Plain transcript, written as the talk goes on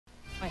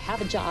I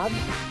have a job.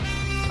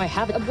 I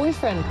have a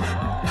boyfriend.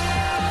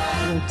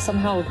 And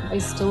somehow I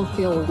still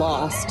feel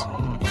lost.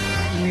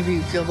 Maybe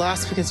you feel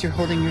lost because you're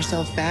holding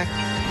yourself back.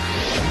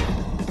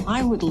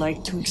 I would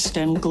like to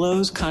extend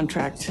Glow's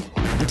contract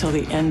until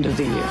the end of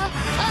the year.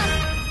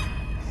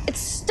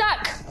 It's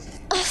stuck.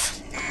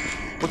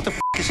 What the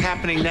is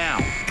happening now?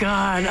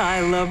 God, I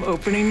love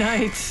opening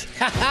nights.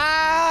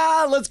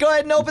 Ha-ha! Let's go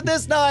ahead and open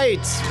this night.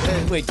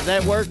 Wait, did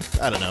that work?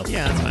 I don't know.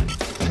 Yeah, that's fine.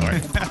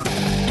 Sorry.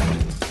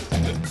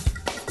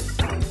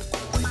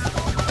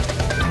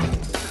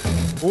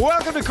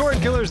 Welcome to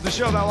Cordkillers, the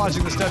show about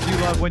watching the stuff you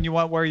love when you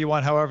want, where you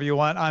want, however you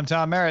want. I'm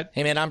Tom Merritt.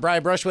 Hey, man, I'm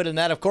Brian Brushwood, and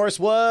that, of course,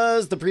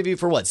 was the preview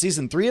for what?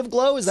 Season 3 of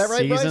Glow? Is that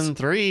right, Bryce? Season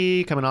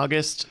 3, coming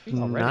August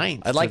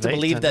 9th. I'd like to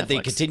believe that Netflix. they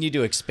continue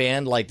to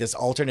expand like this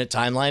alternate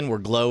timeline where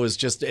Glow is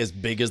just as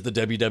big as the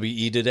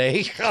WWE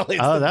today.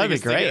 Oh, that'd be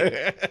great.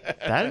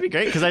 That'd be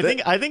great, because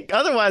I think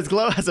otherwise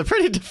Glow has a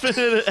pretty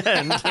definitive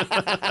end.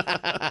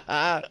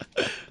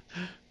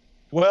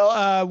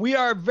 Well, we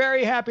are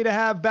very happy to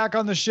have back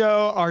on the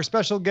show our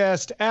special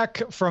guest,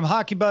 Ek from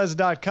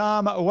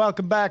HockeyBuzz.com.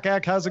 Welcome back,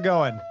 Ek. How's it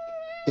going?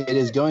 It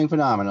is going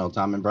phenomenal,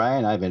 Tom and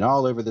Brian. I've been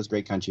all over this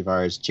great country of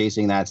ours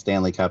chasing that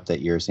Stanley Cup that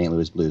your St.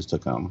 Louis Blues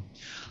took home.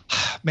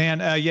 Man,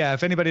 yeah,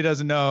 if anybody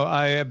doesn't know,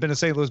 I have been a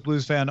St. Louis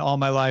Blues fan all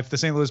my life. The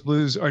St. Louis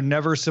Blues are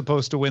never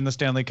supposed to win the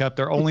Stanley Cup.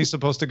 They're only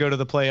supposed to go to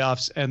the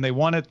playoffs, and they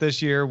won it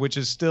this year, which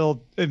is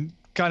still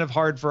kind of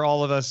hard for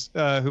all of us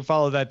who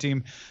follow that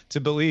team to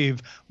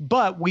believe.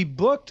 But we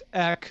booked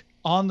Ek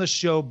on the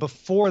show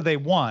before they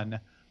won.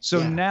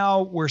 So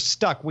now we're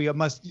stuck. We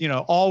must,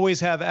 always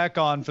have Ek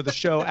on for the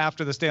show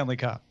after the Stanley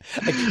Cup.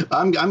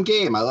 I'm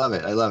game. I love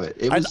it.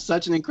 It was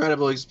such an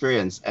incredible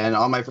experience. And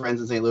all my friends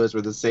in St. Louis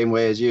were the same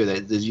way as you.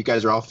 That you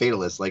guys are all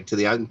fatalists, like to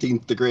the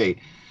umpteenth degree.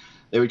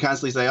 They would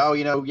constantly say, oh,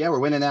 we're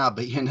winning now,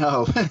 but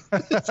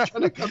it's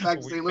going to come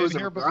back to St. Louis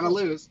and we're going to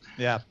lose.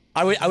 Yeah.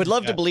 I would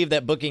love to believe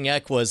that booking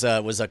Ek was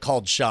a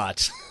called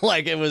shot.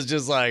 Like, it was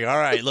just like, all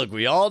right, look,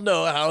 we all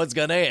know how it's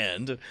going to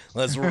end.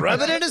 Let's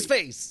rub it in his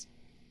face.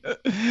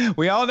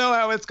 We all know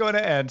how it's going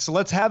to end. So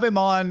let's have him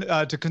on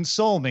to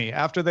console me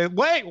after they...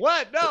 Wait,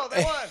 what? No,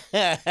 they won.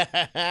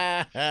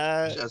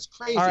 That's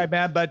crazy. All right,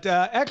 man. But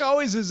Ek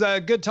always is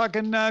good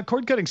talking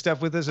cord cutting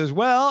stuff with us as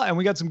well. And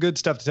we got some good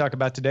stuff to talk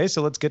about today.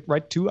 So let's get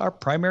right to our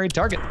primary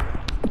target.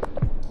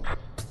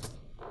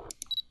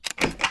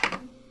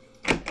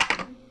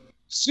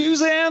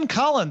 Suzanne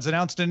Collins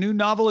announced a new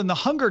novel in the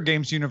Hunger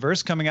Games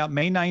universe coming out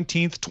May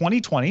 19th,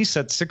 2020,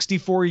 set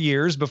 64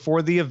 years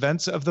before the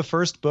events of the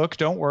first book.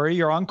 Don't worry,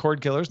 you're on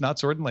Cordkillers, not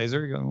Sword and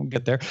Laser. We'll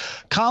get there.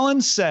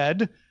 Collins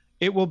said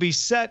it will be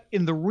set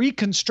in the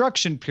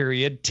Reconstruction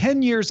period,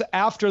 10 years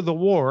after the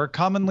war,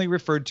 commonly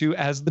referred to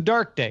as the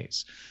Dark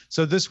Days.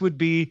 So this would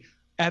be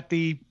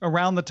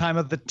around the time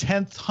of the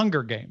 10th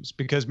Hunger Games,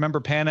 because remember,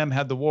 Panem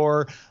had the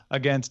war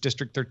against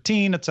District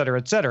 13, et cetera,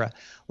 et cetera.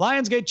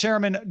 Lionsgate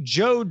chairman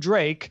Joe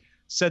Drake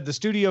said the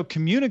studio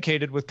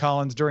communicated with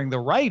Collins during the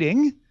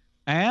writing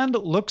and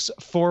looks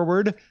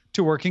forward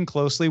to working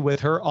closely with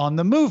her on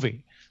the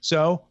movie.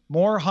 So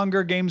more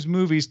Hunger Games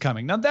movies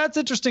coming. Now, that's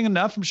interesting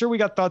enough. I'm sure we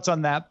got thoughts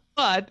on that.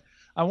 But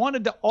I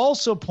wanted to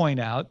also point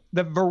out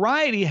that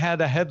Variety had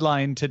a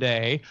headline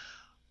today,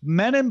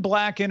 Men in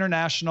Black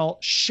International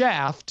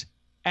Shaft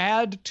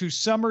add to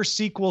summer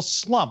sequel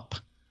slump,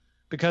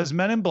 because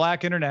Men in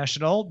Black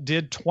International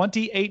did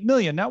 $28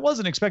 million. Now, it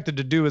wasn't expected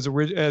to do as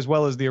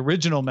well as the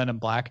original Men in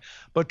Black,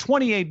 but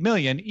 $28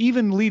 million,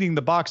 even leading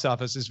the box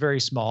office, is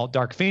very small.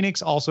 Dark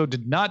Phoenix also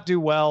did not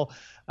do well.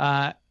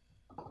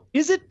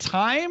 Is it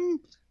time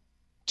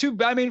to,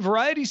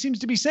 Variety seems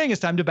to be saying it's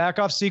time to back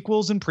off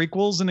sequels and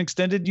prequels and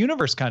extended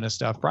universe kind of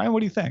stuff. Brian, what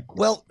do you think?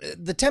 Well,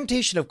 the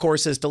temptation, of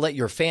course, is to let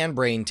your fan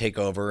brain take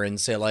over and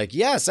say, like,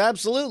 yes,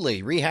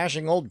 absolutely,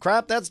 rehashing old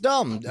crap, that's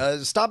dumb.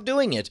 Stop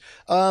doing it.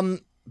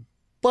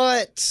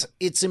 But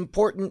it's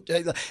important.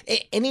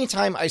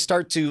 Anytime I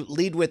start to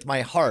lead with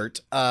my heart,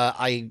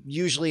 I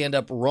usually end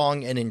up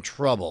wrong and in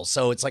trouble.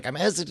 So it's like I'm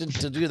hesitant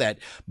to do that.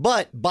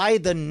 But by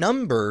the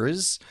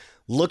numbers,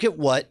 look at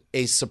what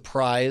a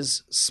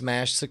surprise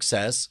smash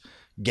success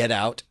Get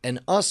Out and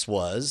Us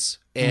was,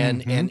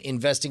 and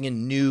investing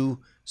in new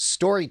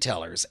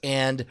storytellers.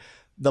 And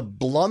the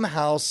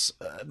Blumhouse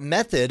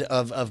method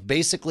of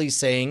basically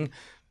saying,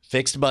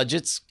 fixed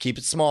budgets, keep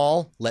it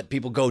small, let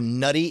people go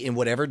nutty in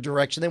whatever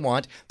direction they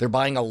want. They're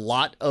buying a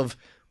lot of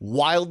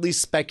wildly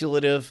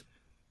speculative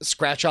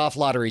scratch-off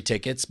lottery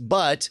tickets,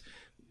 but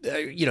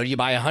you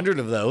buy 100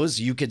 of those,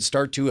 you could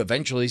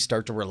eventually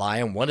start to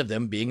rely on one of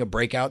them being a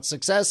breakout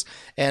success.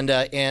 And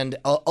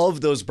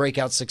of those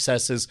breakout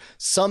successes,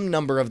 some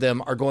number of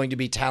them are going to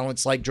be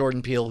talents like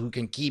Jordan Peele who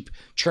can keep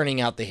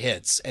churning out the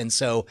hits. And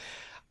so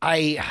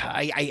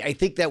I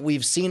think that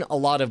we've seen a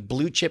lot of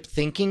blue chip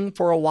thinking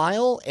for a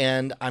while,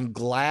 and I'm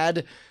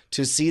glad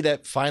to see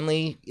that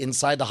finally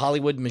inside the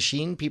Hollywood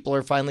machine, people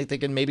are finally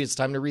thinking maybe it's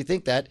time to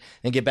rethink that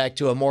and get back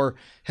to a more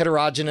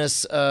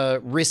heterogeneous,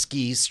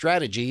 risky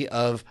strategy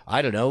of,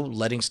 I don't know,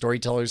 letting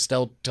storytellers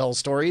tell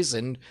stories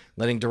and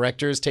letting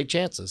directors take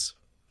chances.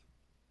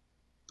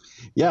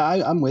 Yeah,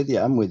 I'm with you.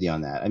 I'm with you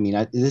on that. I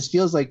mean, this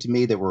feels like to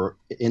me that we're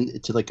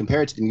to like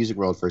compare it to the music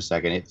world for a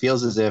second. It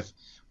feels as if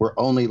we're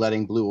only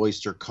letting Blue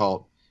Oyster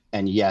Cult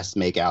and Yes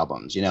make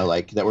albums. You know,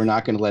 like that we're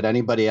not going to let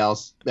anybody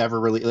else ever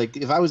really like.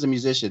 If I was a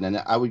musician and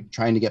I was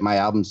trying to get my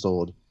album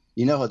sold,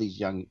 you know how these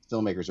young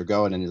filmmakers are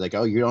going, and it's like,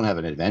 oh, you don't have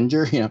an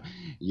Avenger, you know,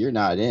 you're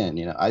not in.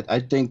 You know, I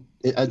think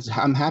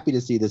I'm happy to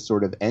see this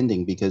sort of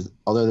ending because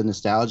although the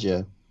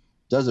nostalgia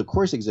does of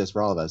course exist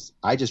for all of us.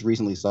 I just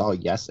recently saw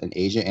Yes and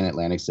Asia in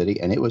Atlantic City,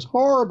 and it was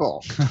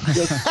horrible.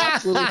 Just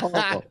absolutely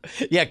horrible.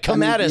 Yeah,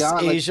 come at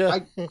us,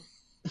 Asia.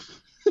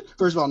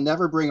 First of all,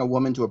 never bring a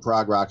woman to a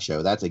prog rock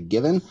show. That's a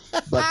given.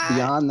 But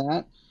beyond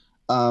that,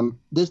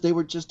 they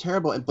were just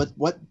terrible. But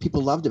what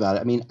people loved about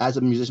it, I mean, as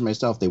a musician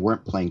myself, they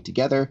weren't playing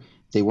together.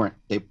 They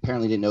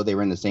apparently didn't know they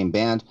were in the same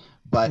band.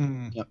 But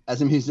you know,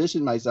 as a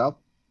musician myself,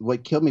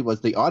 what killed me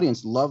was the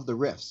audience loved the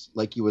riffs,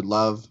 like you would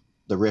love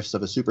the riffs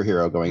of a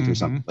superhero going through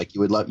something. Like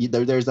you would love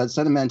there's that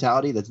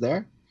sentimentality that's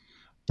there,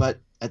 but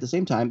at the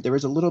same time there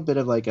was a little bit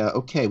of like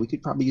okay, we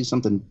could probably use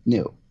something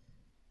new.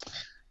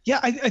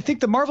 Yeah, I think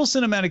the Marvel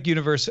Cinematic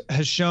Universe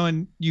has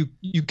shown you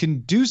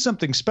can do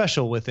something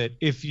special with it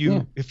if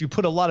you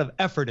put a lot of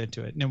effort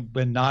into it.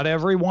 And not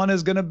everyone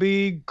is going to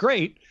be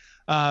great,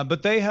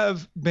 but they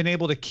have been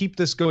able to keep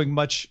this going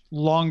much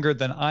longer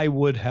than I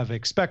would have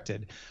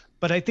expected.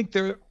 But I think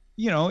they're,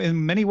 you know,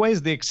 in many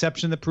ways, the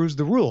exception that proves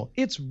the rule.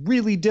 It's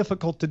really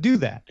difficult to do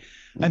that.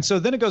 And so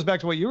then it goes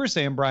back to what you were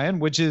saying, Brian,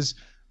 which is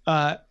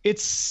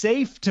it's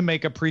safe to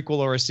make a prequel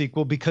or a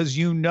sequel because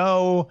you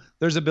know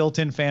there's a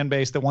built-in fan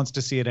base that wants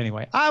to see it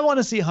anyway. I want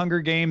to see Hunger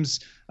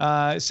Games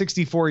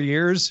 64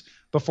 years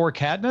before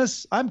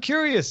Katniss. I'm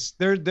curious.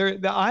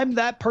 I'm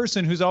that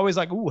person who's always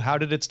like, ooh, how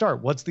did it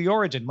start? What's the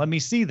origin? Let me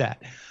see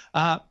that.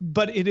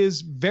 But it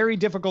is very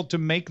difficult to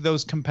make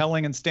those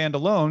compelling and stand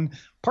alone,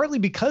 partly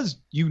because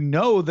you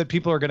know that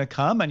people are going to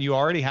come and you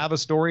already have a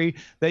story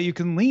that you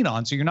can lean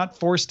on. So you're not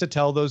forced to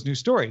tell those new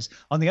stories.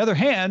 On the other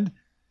hand,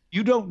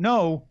 you don't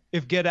know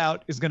if Get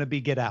Out is going to be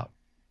Get Out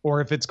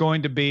or if it's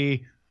going to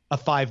be a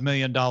 $5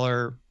 million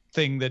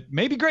thing that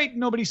may be great,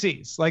 nobody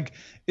sees. Like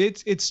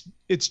it's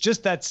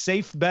just that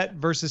safe bet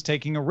versus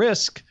taking a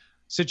risk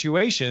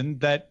situation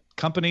that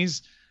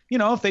companies, you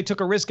know, if they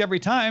took a risk every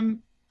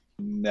time,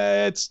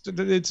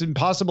 it's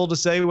impossible to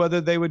say whether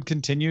they would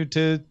continue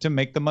to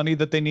make the money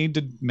that they need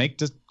to make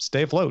to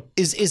stay afloat.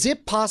 Is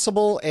it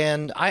possible,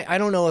 and I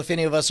don't know if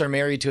any of us are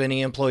married to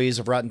any employees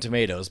of Rotten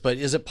Tomatoes, but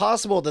is it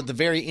possible that the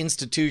very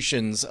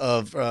institutions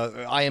of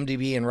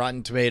IMDb and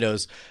Rotten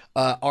Tomatoes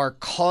are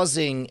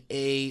causing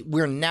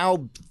we're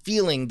now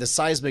feeling the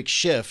seismic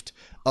shift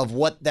of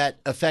what that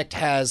effect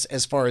has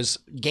as far as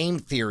game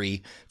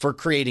theory for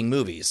creating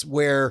movies,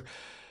 where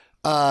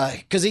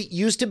because it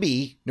used to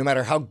be, no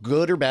matter how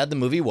good or bad the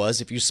movie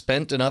was, if you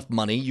spent enough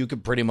money, you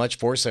could pretty much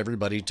force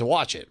everybody to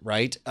watch it,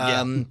 right?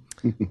 Yeah.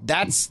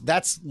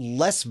 That's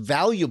less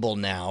valuable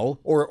now,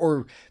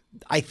 or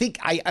I think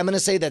I'm going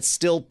to say that's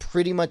still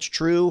pretty much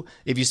true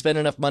if you spend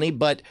enough money,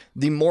 but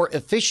the more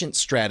efficient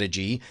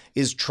strategy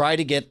is try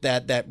to get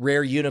that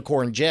rare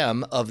unicorn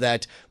gem of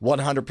that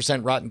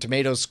 100% Rotten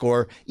Tomatoes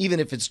score, even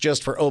if it's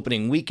just for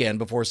opening weekend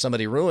before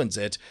somebody ruins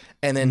it,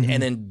 and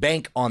then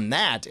bank on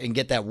that and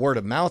get that word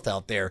of mouth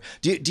out there.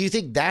 Do you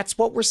think that's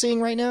what we're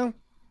seeing right now?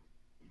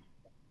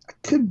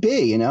 Could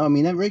be, you know, I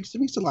mean, that makes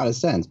a lot of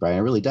sense, Brian.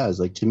 It really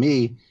does. Like to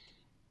me,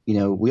 you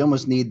know, we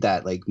almost need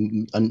that, like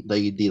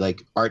the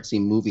like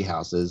artsy movie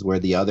houses where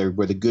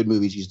the good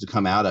movies used to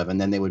come out of, and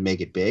then they would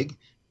make it big.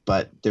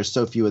 But there's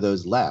so few of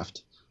those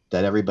left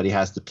that everybody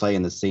has to play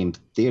in the same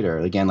theater.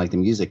 Again, like the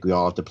music, we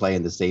all have to play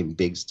in the same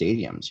big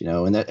stadiums, you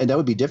know, and that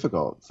would be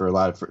difficult for a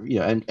lot of, you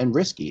know, and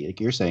risky, like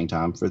you're saying,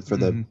 Tom, for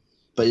the.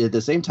 But at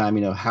the same time,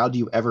 you know, how do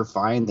you ever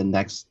find the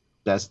next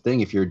best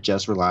thing if you're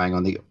just relying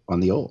on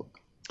the old?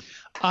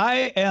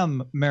 I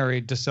am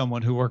married to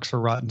someone who works for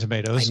Rotten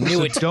Tomatoes. I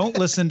knew it. Don't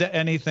listen to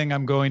anything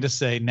I'm going to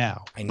say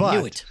now. I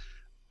knew it.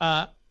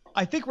 I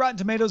think Rotten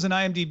Tomatoes and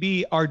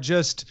IMDb are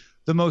just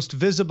the most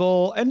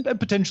visible and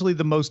potentially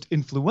the most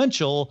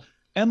influential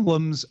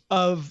emblems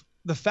of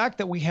the fact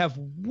that we have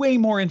way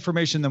more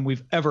information than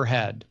we've ever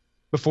had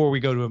before we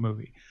go to a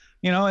movie.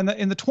 You know, in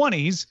the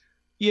 20s,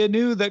 you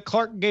knew that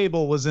Clark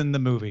Gable was in the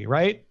movie,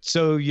 right?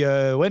 So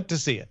you went to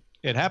see it.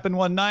 It happened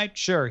one night.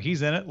 Sure,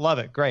 he's in it. Love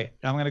it. Great.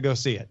 I'm going to go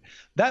see it.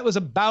 That was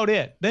about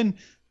it. Then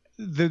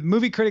the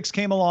movie critics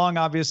came along,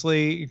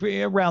 obviously,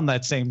 around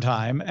that same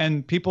time,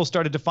 and people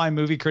started to find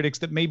movie critics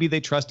that maybe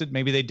they trusted,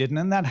 maybe they didn't,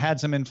 and that had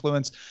some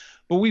influence.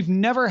 But we've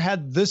never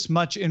had this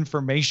much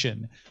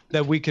information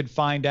that we could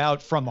find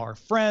out from our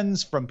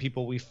friends, from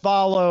people we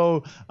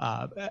follow,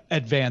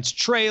 advanced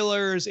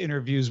trailers,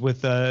 interviews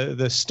with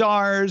the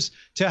stars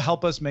to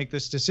help us make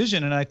this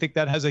decision. And I think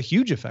that has a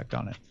huge effect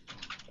on it.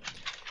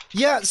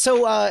 Yeah,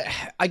 so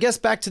I guess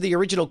back to the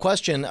original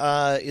question,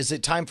 is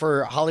it time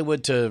for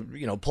Hollywood to,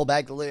 you know, pull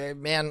back?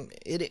 Man,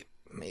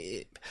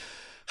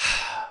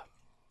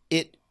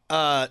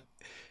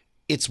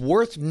 it's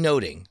worth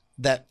noting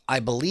that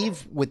I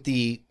believe, with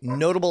the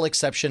notable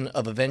exception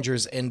of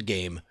Avengers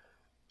Endgame,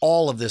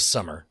 all of this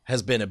summer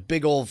has been a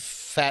big old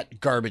fat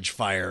garbage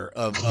fire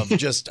of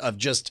just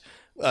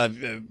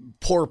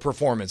poor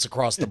performance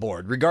across the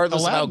board,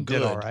 regardless Aladdin of how good.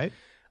 did all right.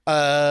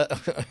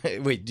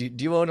 Wait,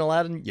 do you own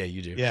Aladdin? Yeah,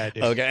 you do. Yeah, I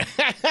do. Okay.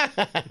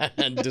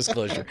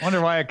 Disclosure.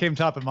 Wonder why it came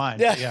top of mind.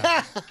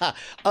 Yeah.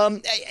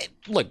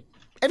 Look,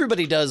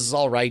 everybody does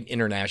all right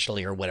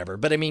internationally or whatever,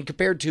 but I mean,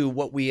 compared to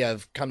what we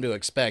have come to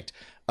expect,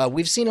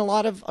 we've seen a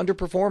lot of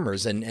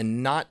underperformers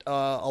and not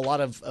a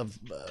lot of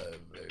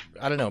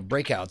I don't know,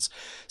 breakouts.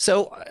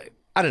 So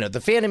I don't know. The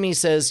fan in me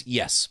says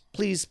yes,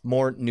 please,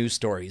 more news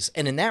stories.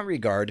 And in that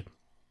regard,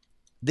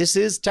 this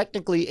is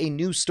technically a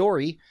new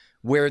story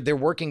where they're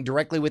working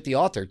directly with the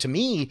author. To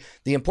me,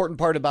 the important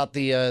part about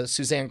the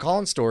Suzanne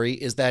Collins story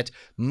is that,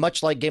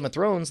 much like Game of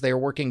Thrones, they are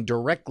working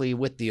directly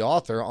with the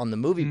author on the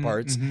movie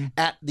parts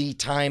at the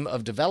time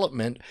of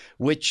development,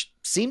 which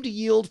seemed to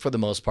yield, for the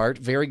most part,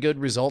 very good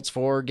results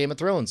for Game of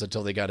Thrones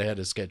until they got ahead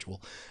of schedule.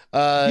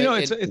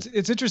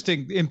 It's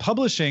interesting. In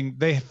publishing,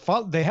 they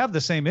have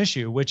the same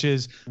issue, which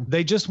is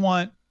they just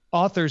want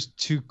authors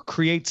to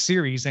create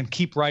series and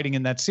keep writing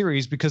in that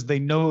series because they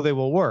know they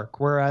will work.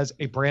 Whereas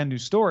a brand new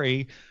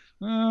story,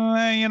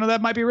 that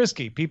might be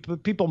risky.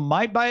 People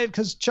might buy it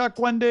because Chuck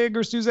Wendig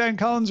or Suzanne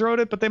Collins wrote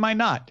it, but they might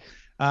not.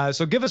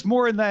 So give us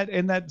more in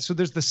that. So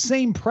there's the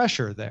same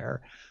pressure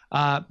there.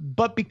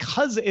 But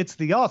because it's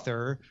the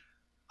author,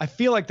 I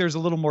feel like there's a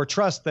little more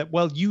trust that,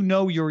 well,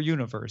 your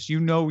universe,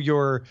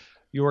 your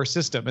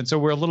system. And so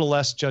we're a little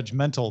less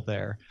judgmental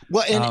there.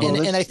 Well,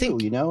 and I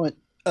think,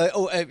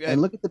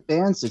 and look at the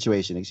band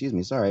situation. Excuse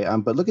me, sorry.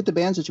 But look at the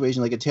band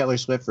situation, like a Taylor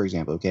Swift, for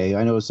example. Okay,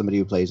 I know somebody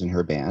who plays in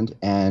her band,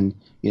 and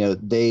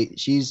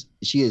she is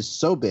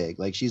so big,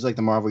 like she's like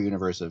the Marvel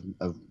universe of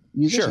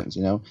musicians,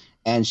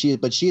 and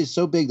she is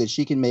so big that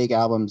she can make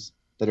albums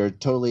that are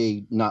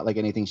totally not like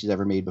anything she's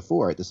ever made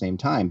before at the same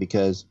time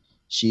because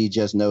she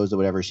just knows that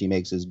whatever she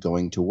makes is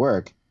going to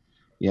work.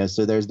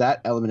 So there's that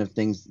element of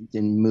things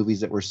in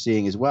movies that we're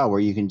seeing as well, where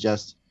you can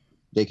just.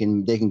 They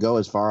can go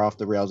as far off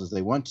the rails as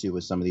they want to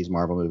with some of these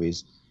Marvel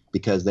movies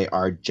because they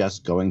are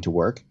just going to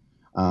work.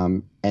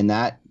 And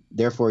that,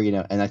 therefore,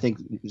 and I think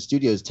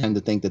studios tend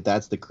to think that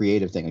that's the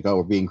creative thing. Like, oh,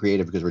 we're being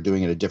creative because we're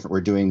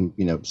doing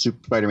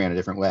Spider-Man a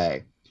different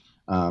way,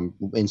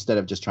 instead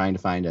of just trying to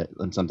find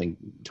something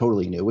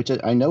totally new, which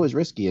I know is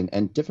risky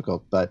and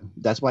difficult, but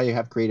that's why you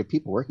have creative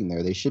people working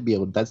there. They should be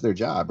able, that's their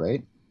job,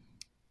 right?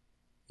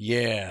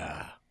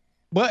 Yeah.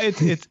 Well,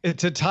 it's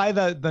to tie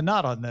the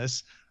knot on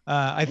this.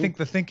 I think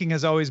the thinking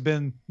has always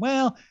been,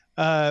 well,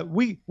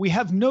 we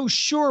have no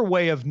sure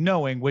way of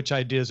knowing which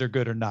ideas are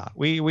good or not.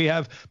 We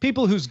have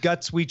people whose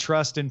guts we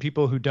trust and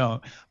people who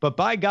don't. But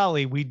by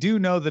golly, we do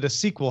know that a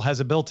sequel has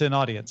a built-in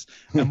audience.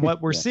 And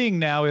what we're seeing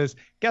now is,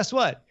 guess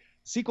what?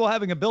 Sequel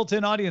having a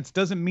built-in audience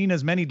doesn't mean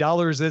as many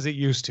dollars as it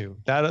used to.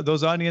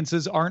 Those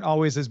audiences aren't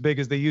always as big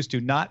as they used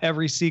to. Not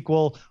every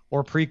sequel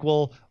or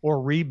prequel or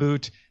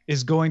reboot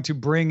is going to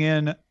bring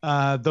in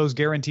those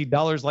guaranteed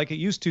dollars like it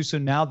used to. So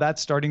now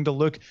that's starting to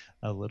look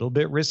a little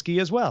bit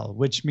risky as well,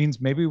 which means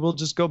maybe we'll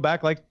just go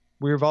back, like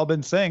we've all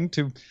been saying,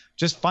 to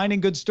just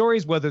finding good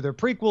stories, whether they're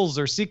prequels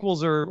or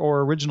sequels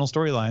or original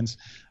storylines.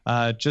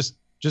 Just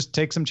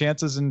take some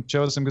chances and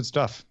show us some good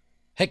stuff.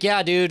 Heck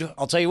yeah, dude.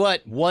 I'll tell you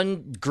what,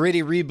 one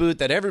gritty reboot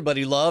that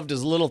everybody loved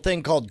is a little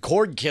thing called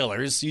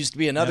Cordkillers. Used to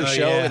be another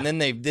show, yeah. And then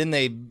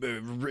they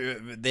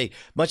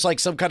much like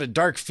some kind of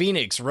Dark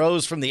Phoenix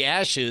rose from the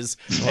ashes.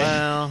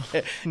 Wow.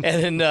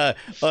 And then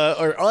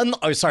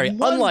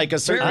unlike a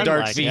certain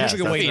Dark Phoenix.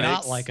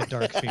 Not like a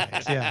Dark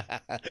Phoenix. Yeah.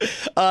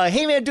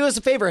 Hey man, do us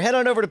a favor. Head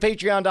on over to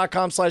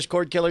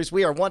patreon.com/Cordkillers.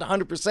 We are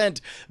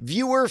 100%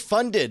 viewer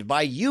funded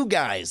by you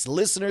guys,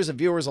 listeners and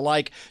viewers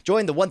alike.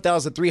 Join the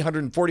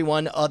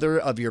 1,341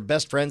 other of your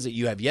best friends that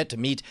you have yet to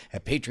meet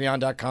at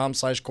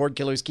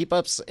patreon.com/Cordkillers. Keep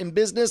us in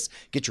business.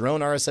 Get your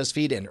own RSS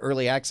feed and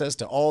early access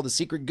to all the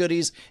secret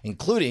goodies,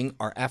 including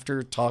our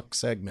after talk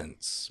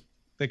segments.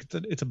 It's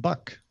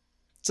 $1.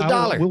 It's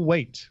 $1. We'll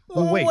wait.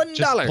 $1.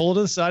 Just pull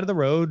to the side of the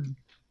road.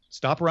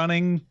 Stop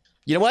running.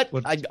 You know what?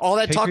 All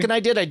that talking I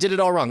did it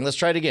all wrong. Let's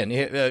try it again.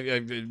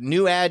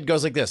 New ad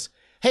goes like this.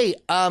 Hey,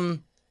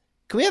 can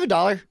we have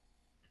 $1,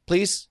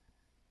 please?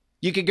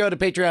 You can go to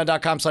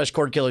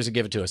patreon.com/Cordkillers and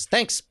give it to us.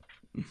 Thanks.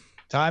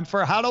 Time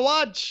for How to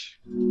Watch.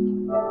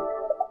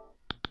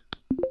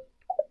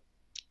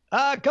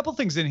 A couple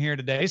things in here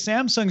today.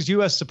 Samsung's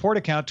U.S. support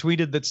account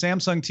tweeted that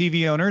Samsung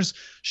TV owners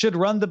should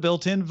run the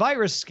built-in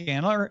virus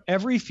scanner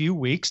every few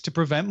weeks to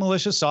prevent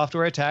malicious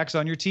software attacks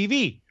on your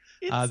TV.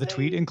 The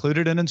tweet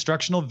included an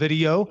instructional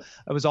video.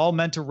 It was all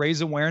meant to raise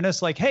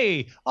awareness like,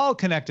 hey, all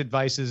connected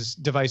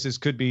devices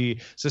could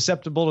be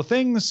susceptible to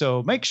things,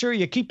 so make sure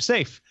you keep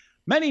safe.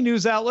 Many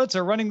news outlets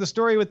are running the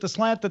story with the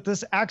slant that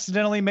this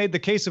accidentally made the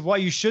case of why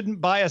you shouldn't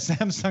buy a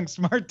Samsung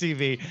Smart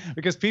TV,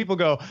 because people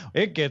go,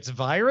 it gets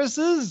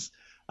viruses?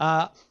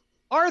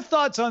 Our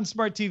thoughts on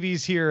smart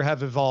TVs here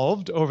have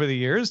evolved over the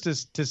years,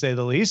 to say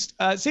the least.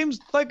 It seems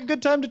like a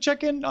good time to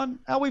check in on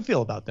how we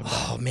feel about them.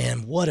 Oh,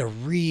 man, what a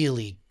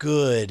really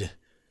good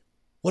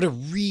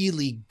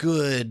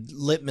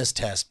litmus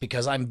test,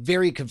 because I'm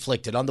very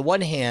conflicted. On the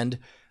one hand,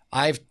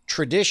 I've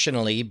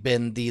traditionally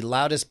been the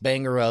loudest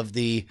banger of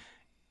the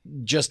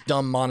just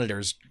dumb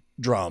monitors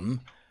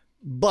drum,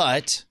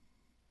 but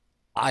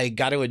I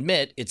got to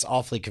admit it's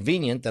awfully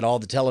convenient that all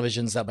the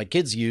televisions that my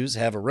kids use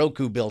have a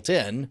Roku built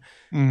in.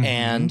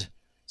 And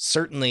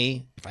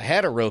certainly if I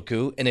had a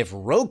Roku, and if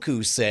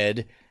Roku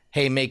said,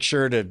 hey, make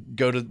sure to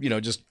go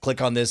to, just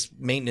click on this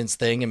maintenance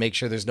thing and make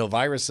sure there's no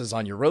viruses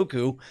on your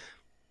Roku,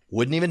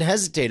 wouldn't even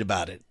hesitate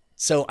about it.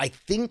 So I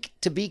think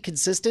to be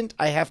consistent,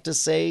 I have to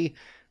say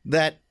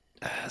that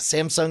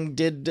Samsung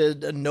did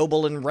a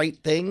noble and right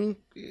thing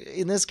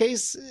in this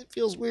case. It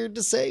feels weird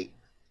to say.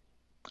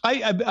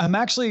 I'm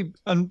actually,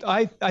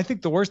 I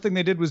think the worst thing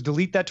they did was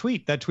delete that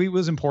tweet. That tweet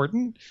was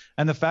important.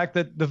 And the fact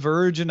that The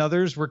Verge and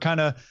others were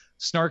kind of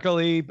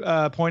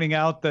snarkily pointing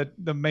out that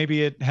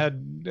maybe it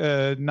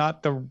had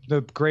not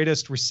the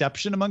greatest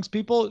reception amongst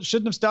people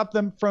shouldn't have stopped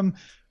them from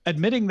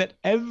admitting that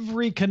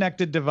every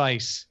connected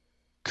device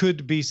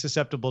could be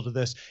susceptible to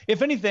this.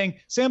 If anything,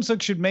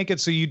 Samsung should make it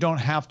so you don't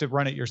have to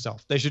run it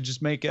yourself. They should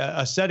just make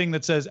a setting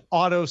that says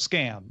auto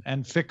scan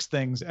and fix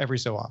things every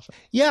so often.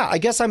 Yeah, I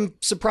guess I'm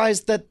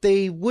surprised that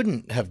they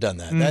wouldn't have done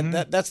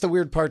that. That's the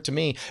weird part to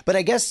me. But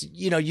I guess,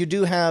 you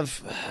do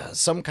have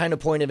some kind of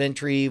point of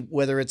entry,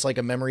 whether it's like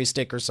a memory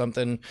stick or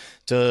something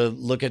to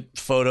look at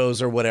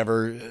photos or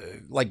whatever.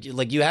 Like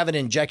you have an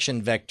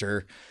injection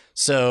vector.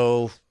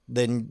 So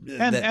then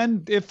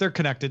and if they're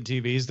connected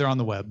TVs, they're on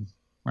the web.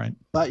 Right.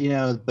 But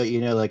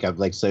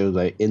like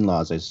my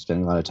in-laws I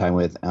spend a lot of time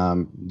with,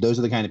 those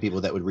are the kind of people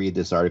that would read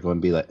this article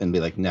and be like,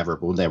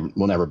 we'll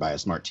never buy a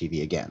smart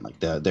TV again. Like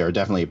there are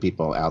definitely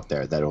people out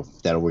there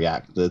that'll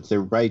react.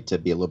 They're right to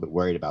be a little bit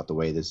worried about the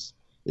way this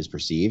is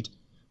perceived,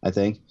 I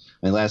think.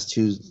 And the last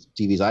two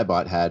TVs I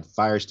bought had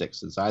Fire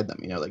Sticks inside them,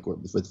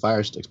 with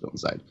Fire Sticks built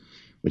inside,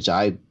 which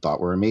I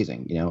thought were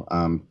amazing,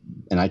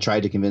 and I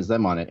tried to convince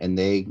them on it, and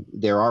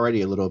they're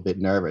already a little bit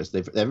nervous.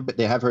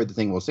 They have heard the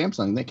thing, well,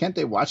 Samsung, can't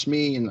they watch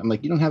me? And I'm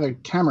like, you don't have a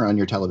camera on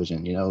your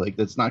television,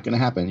 that's not going to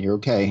happen. You're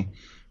okay.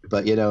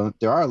 But,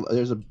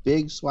 there's a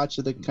big swatch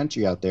of the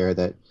country out there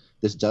that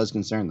this does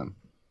concern them.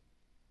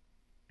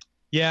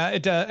 Yeah,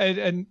 it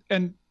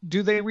and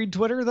do they read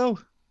Twitter though?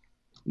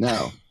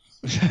 No.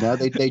 No,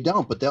 they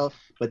don't, but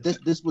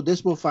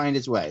this will find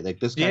its way.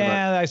 Like this.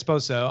 I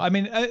suppose so. I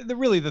mean,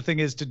 the thing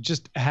is to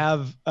just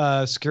have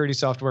security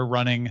software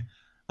running,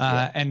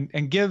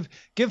 and give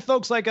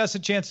folks like us a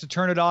chance to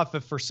turn it off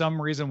if for some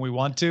reason we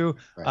want to,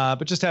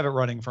 but just have it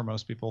running for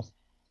most people.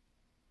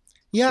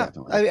 Yeah,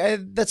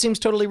 that seems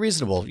totally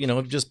reasonable.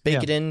 Just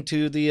bake it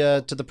into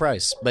the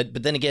price.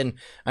 But then again,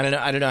 I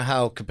don't know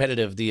how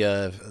competitive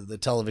the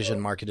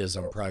television market is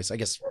on price. I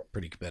guess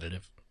pretty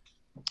competitive.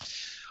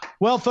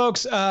 Well,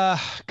 folks,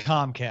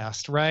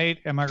 Comcast, right?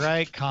 Am I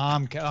right?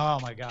 Oh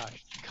my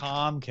gosh,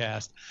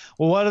 Comcast.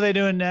 Well, what are they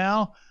doing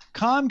now?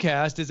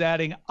 Comcast is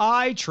adding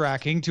eye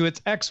tracking to its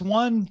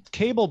X1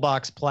 cable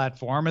box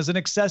platform as an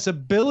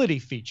accessibility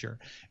feature.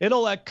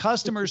 It'll let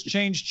customers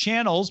change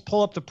channels,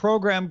 pull up the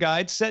program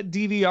guide, set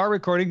DVR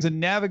recordings, and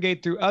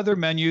navigate through other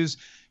menus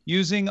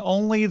using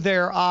only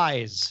their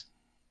eyes.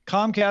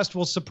 Comcast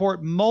will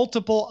support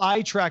multiple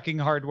eye tracking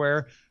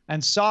hardware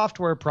and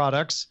software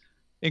products,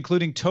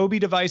 including Tobii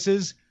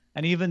devices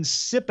and even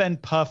sip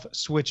and puff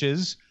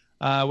switches,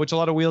 which a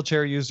lot of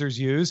wheelchair users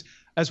use,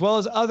 as well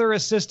as other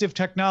assistive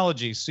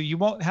technologies. So you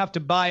won't have to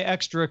buy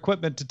extra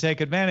equipment to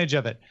take advantage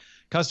of it.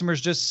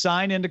 Customers just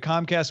sign into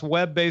Comcast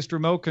web-based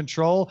remote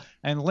control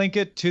and link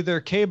it to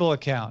their cable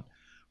account.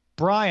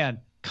 Brian,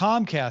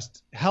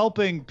 Comcast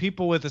helping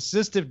people with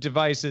assistive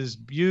devices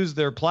use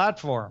their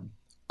platform.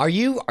 Are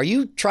you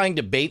trying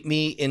to bait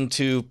me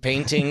into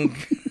painting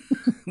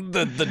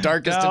the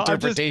darkest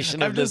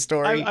interpretation of this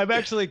story? I'm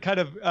actually kind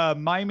of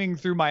miming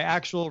through my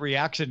actual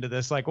reaction to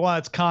this. Like,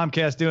 what's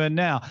Comcast doing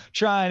now?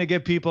 Trying to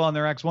get people on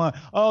their X1.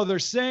 Oh, they're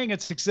saying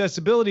it's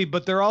accessibility,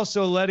 but they're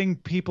also letting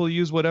people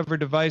use whatever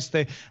device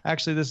they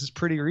actually. This is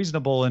pretty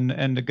reasonable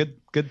and a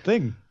good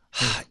thing.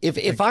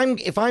 If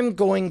I'm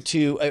going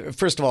to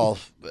first of all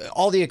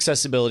the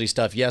accessibility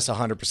stuff, yes,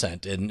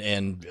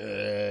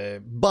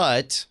 100%,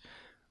 but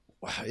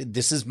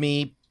this is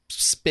me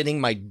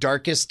spinning my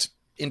darkest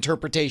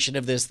interpretation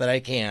of this that I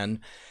can.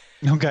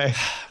 Okay.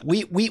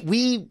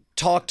 We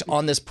talked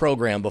on this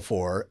program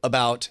before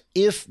about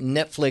if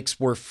Netflix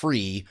were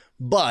free,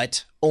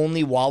 but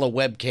only while a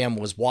webcam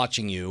was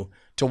watching you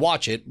to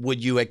watch it,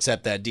 would you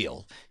accept that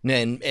deal?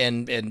 And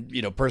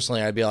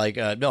personally, I'd be like,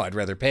 no, I'd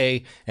rather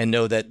pay and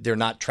know that they're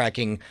not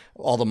tracking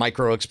all the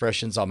micro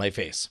expressions on my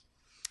face.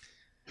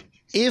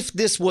 If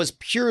this was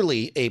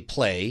purely a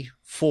play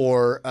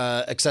for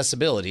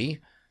accessibility,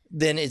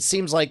 then it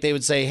seems like they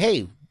would say,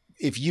 hey,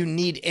 if you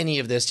need any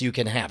of this, you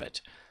can have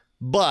it.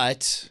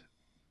 But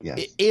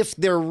if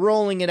they're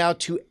rolling it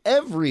out to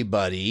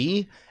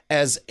everybody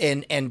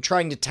and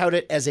trying to tout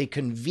it as a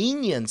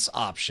convenience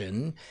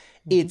option,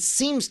 it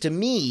seems to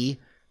me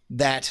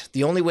that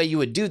the only way you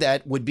would do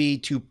that would be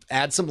to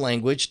add some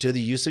language to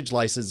the usage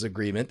license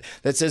agreement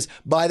that says,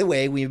 by the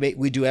way,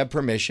 we do have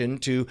permission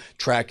to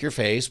track your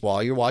face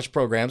while you watch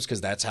programs because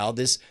that's how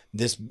this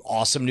this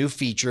awesome new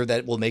feature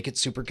that will make it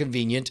super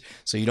convenient.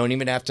 So you don't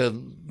even have to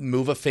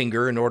move a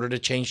finger in order to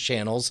change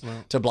channels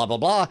to blah, blah,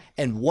 blah.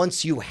 And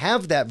once you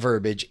have that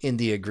verbiage in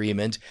the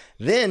agreement,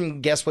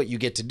 then guess what you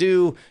get to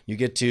do? You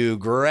get to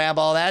grab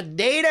all that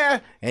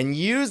data and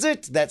use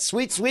it, that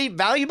sweet, sweet,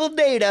 valuable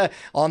data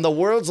on the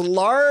world's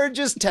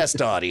largest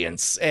test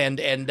audience.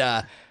 And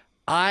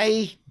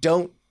I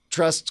don't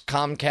trust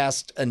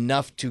Comcast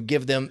enough to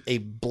give them a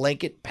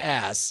blanket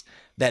pass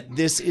that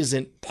this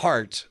isn't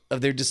part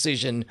of their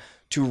decision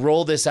to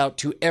roll this out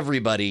to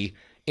everybody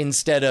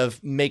instead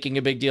of making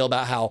a big deal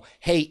about how,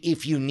 hey,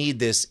 if you need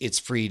this, it's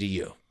free to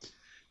you.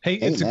 Hey,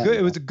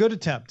 it was a good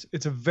attempt.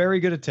 It's a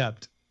very good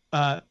attempt.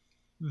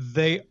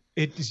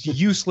 It's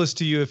useless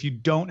to you if you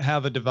don't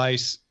have a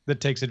device that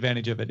takes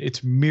advantage of it.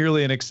 It's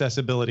merely an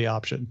accessibility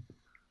option.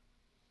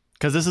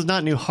 Because this is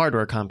not new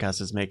hardware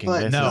Comcast is making.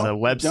 This is a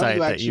website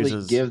that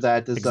uses give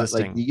that to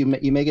existing. Like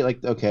you make it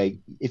like, okay,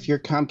 if you're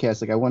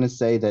Comcast, like I want to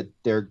say that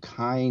they're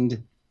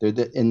kind.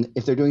 And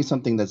if they're doing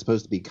something that's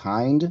supposed to be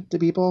kind to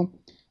people,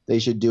 they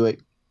should do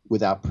it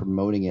without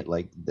promoting it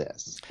like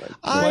this.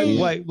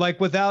 Like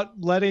without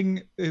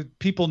letting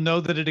people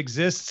know that it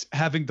exists,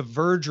 having The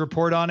Verge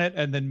report on it,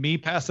 and then me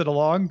pass it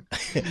along.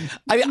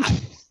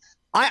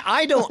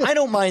 I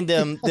don't mind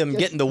them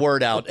getting the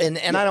word out, and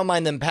I don't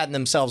mind them patting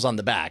themselves on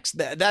the backs.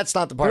 That's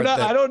not the part.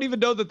 I don't even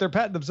know that they're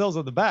patting themselves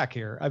on the back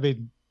here. I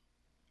mean,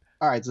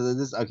 all right. So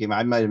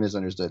I might have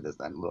misunderstood this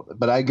then a little bit,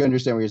 but I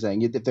understand what you're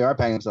saying. If they are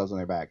patting themselves on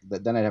their back,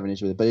 then I'd have an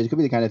issue with it. But it could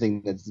be the kind of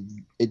thing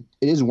it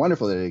is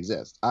wonderful that it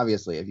exists.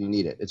 Obviously, if you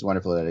need it, it's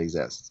wonderful that it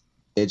exists.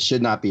 It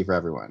should not be for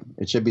everyone.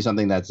 It should be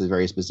something that's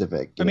very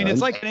specific. I mean, it's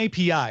like an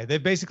API.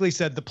 They've basically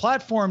said the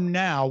platform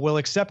now will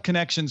accept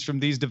connections from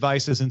these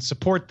devices and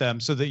support them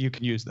so that you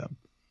can use them.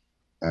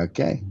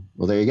 Okay.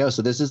 Well, there you go.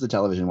 So this is the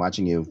television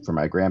watching you for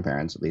my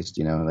grandparents, at least,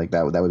 like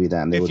that would be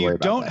them. They if would worry you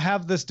about don't that.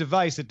 have this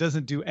device, it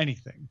doesn't do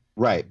anything.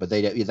 Right. But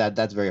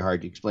that's very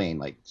hard to explain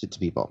to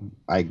people.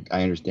 I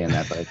understand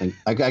that. But I think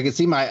I could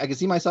see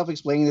myself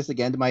explaining this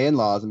again to my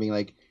in-laws and being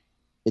like,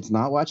 it's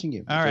not watching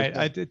you. All right.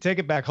 I take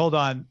it back. Hold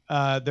on.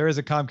 There is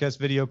a Comcast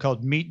video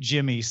called Meet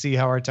Jimmy. See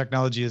how our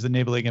technology is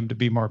enabling him to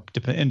be more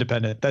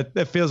independent.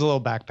 That feels a little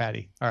back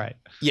patty. All right.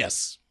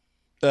 Yes.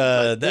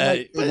 I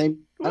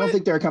don't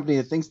think they're a company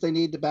that thinks they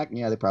need to back.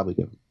 Yeah, they probably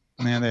do.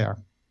 Man, they are.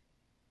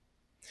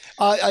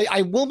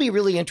 I will be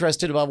really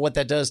interested about what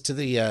that does to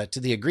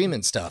the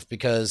agreement stuff,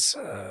 because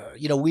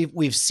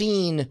we've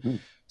seen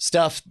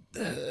stuff.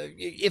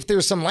 If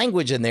there's some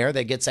language in there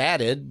that gets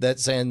added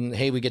that's saying,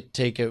 hey, we get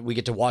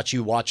to watch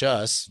you watch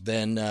us,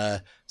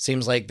 then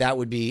seems like that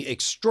would be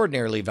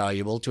extraordinarily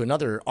valuable to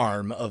another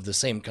arm of the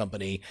same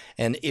company,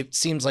 and it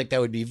seems like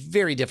that would be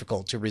very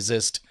difficult to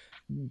resist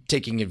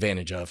taking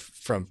advantage of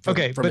from a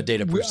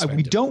data perspective.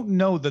 We don't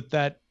know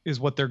that is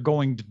what they're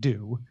going to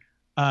do.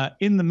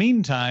 In the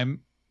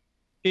meantime,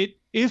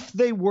 if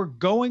they were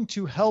going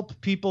to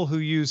help people who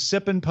use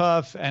sip and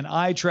puff and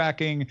eye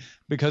tracking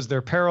because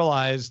they're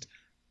paralyzed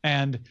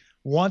and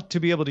want to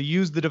be able to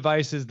use the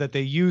devices that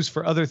they use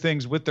for other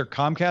things with their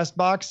Comcast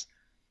box,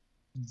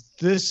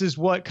 this is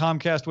what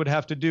Comcast would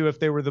have to do if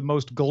they were the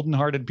most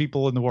golden-hearted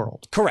people in the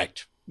world.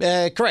 Correct.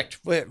 Correct.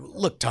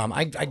 Look, Tom,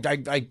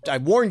 I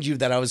warned you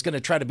that I was going to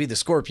try to be the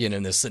scorpion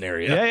in this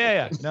scenario.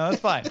 Yeah. No,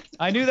 that's fine.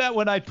 I knew that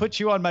when I put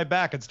you on my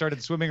back and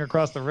started swimming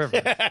across the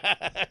river.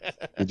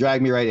 You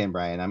dragged me right in,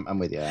 Brian. I'm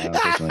with you.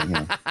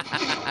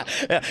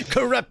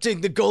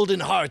 Corrupting the golden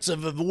hearts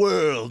of the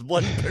world,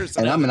 one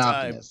person and at I'm a an time.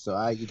 optimist,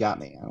 so you got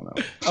me. I don't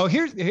know. Oh,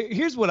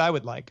 here's what I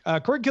would like.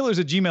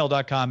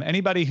 Cordkillers@gmail.com.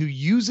 Anybody who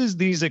uses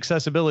these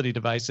accessibility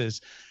devices,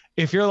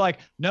 if you're like,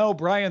 no,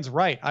 Brian's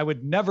right, I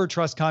would never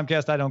trust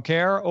Comcast, I don't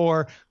care,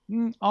 or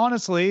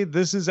honestly,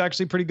 this is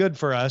actually pretty good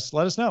for us,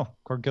 let us know.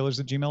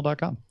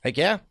 Cordkillers@gmail.com. Heck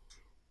yeah.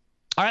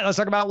 All right, let's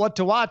talk about what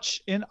to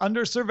watch in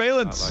Under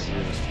Surveillance.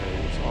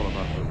 It's all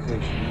about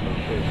location.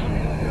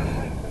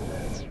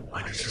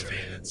 Under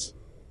surveillance.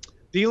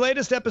 The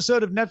latest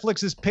episode of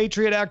Netflix's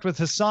Patriot Act with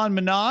Hassan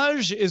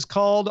Minhaj is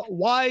called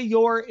Why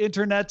Your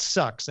Internet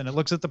Sucks, and it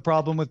looks at the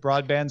problem with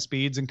broadband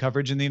speeds and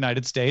coverage in the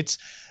United States,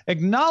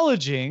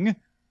 acknowledging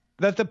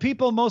that the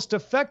people most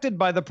affected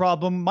by the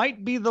problem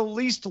might be the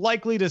least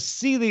likely to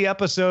see the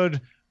episode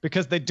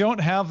because they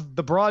don't have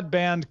the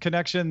broadband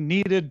connection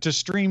needed to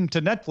stream to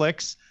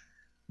Netflix.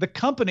 The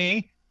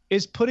company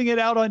is putting it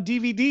out on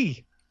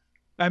DVD.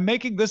 I'm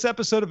making this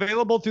episode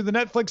available through the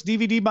Netflix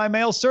DVD by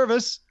mail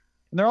service,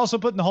 and they're also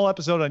putting the whole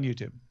episode on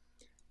YouTube.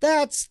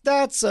 That's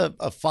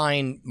a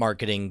fine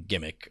marketing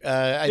gimmick.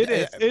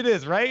 It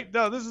is, right?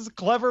 No, this is a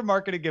clever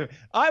marketing gimmick.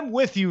 I'm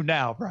with you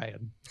now,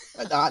 Brian.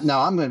 No,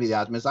 I'm going to be the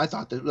optimist. I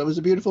thought that was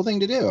a beautiful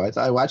thing to do.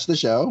 I watched the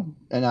show,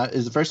 and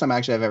it's the first time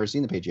actually I've ever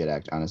seen the Patriot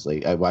Act.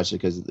 Honestly, I watched it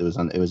because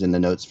it was in the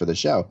notes for the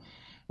show,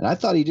 and I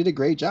thought he did a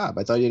great job.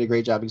 I thought he did a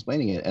great job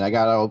explaining it, and I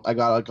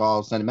got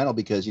all sentimental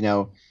because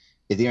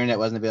if the internet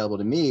wasn't available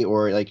to me,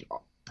 or like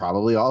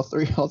probably all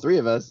three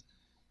of us,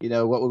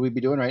 what would we be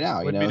doing right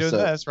now? We'd be doing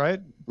this, right?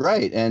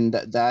 Right, and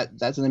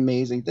that's an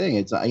amazing thing.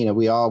 It's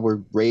we all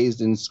were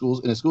raised in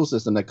a school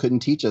system that couldn't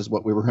teach us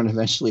what we were going to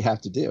eventually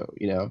have to do.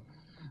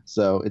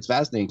 So it's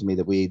fascinating to me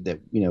that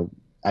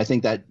I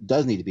think that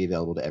does need to be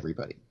available to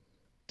everybody.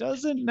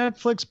 Doesn't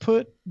Netflix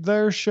put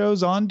their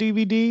shows on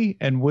DVD?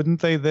 And wouldn't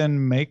they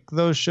then make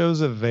those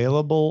shows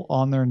available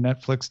on their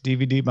Netflix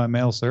DVD by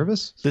mail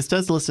service? This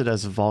does list it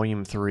as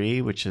Volume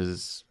 3, which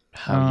is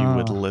how you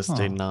would list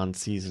a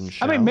non-season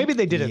show. I mean, maybe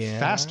they did it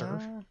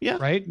faster. Yeah.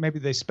 Right? Maybe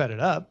they sped it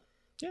up.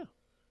 Yeah.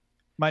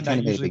 Might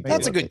not usually.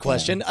 That's a good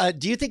question.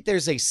 Do you think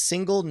there's a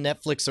single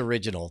Netflix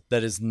original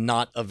that is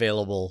not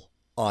available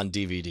on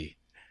DVD?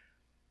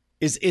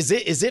 Is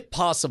it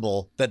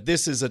possible that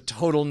this is a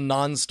total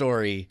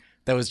non-story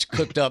that was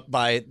cooked up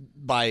by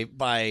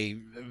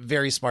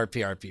very smart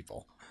PR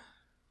people?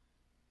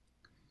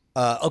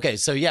 Okay,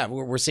 so yeah,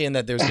 we're seeing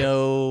that there's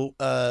no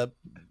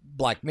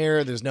Black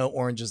Mirror, there's no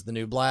Orange is the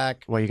New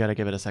Black. Well, you got to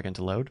give it a second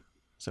to load.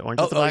 So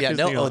Orange is the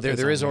Black.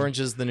 There is Orange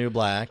is the New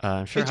Black.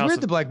 Sure, it's weird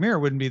the Black Mirror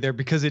wouldn't be there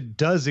because it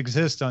does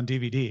exist on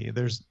DVD.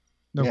 There's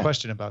no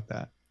question about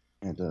that.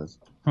 It does.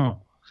 Huh.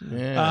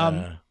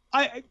 Yeah.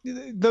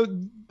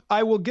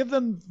 I will give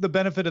them the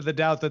benefit of the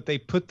doubt that they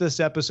put this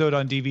episode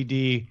on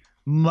DVD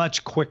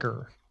much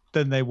quicker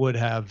than they would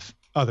have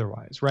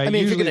otherwise, right? I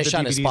mean, Usually if you're going to the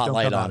shine a DVDs don't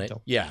spotlight come out on it,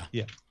 till- yeah.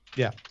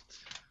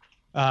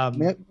 I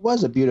mean, it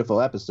was a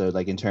beautiful episode,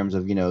 like in terms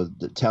of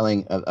the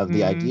telling of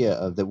the idea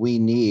of that we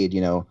need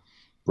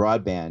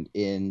broadband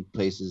in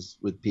places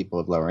with people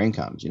of lower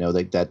incomes.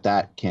 Like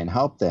that can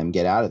help them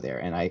get out of there,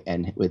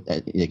 and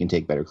they can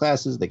take better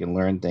classes, they can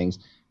learn things,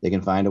 they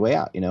can find a way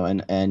out.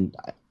 And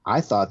I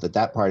thought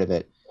that part of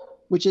it,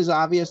 which is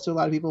obvious to a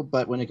lot of people,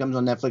 but when it comes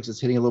on Netflix, it's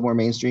hitting a little more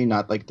mainstream.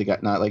 Not like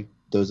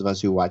those of us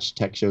who watch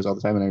tech shows all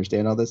the time and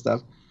understand all this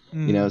stuff.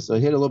 So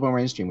it hit a little more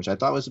mainstream, which I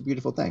thought was a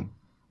beautiful thing.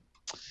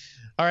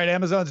 All right,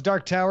 Amazon's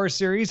Dark Tower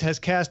series has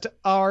cast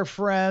our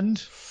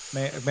friend.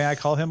 May I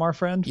call him our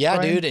friend? Yeah,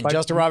 Brian? dude, and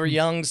Justin Robert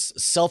Young's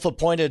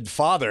self-appointed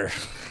father.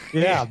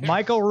 Yeah,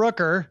 Michael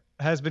Rooker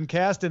has been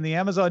cast in the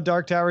Amazon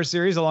Dark Tower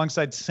series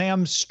alongside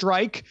Sam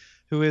Strike,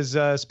 who is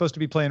supposed to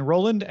be playing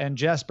Roland, and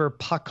Jasper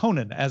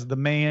Pakonen as the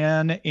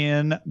Man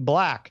in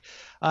Black.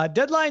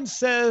 Deadline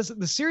says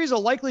the series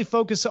will likely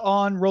focus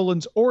on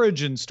Roland's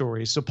origin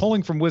story, so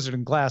pulling from Wizard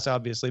and Glass,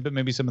 obviously, but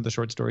maybe some of the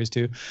short stories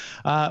too,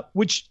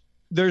 which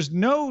there's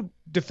no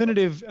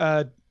definitive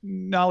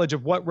knowledge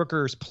of what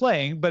Rooker is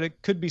playing, but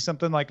it could be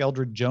something like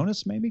Eldred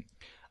Jonas, maybe?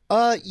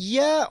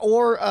 Yeah,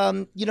 or,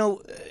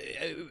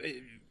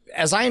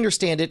 as I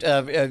understand it,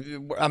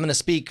 I'm going to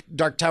speak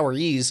Dark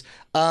Tower-ese.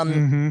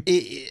 Given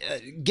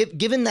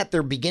that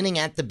they're beginning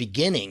at the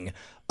beginning,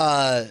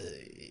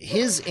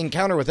 his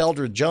encounter with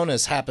Eldred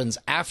Jonas happens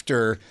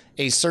after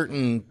a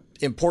certain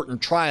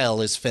important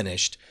trial is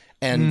finished.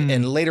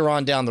 And later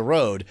on down the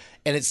road.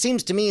 And it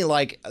seems to me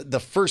like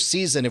the first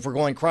season, if we're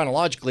going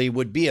chronologically,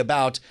 would be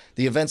about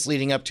the events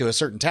leading up to a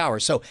certain tower.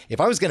 So if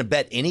I was going to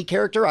bet any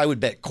character, I would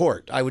bet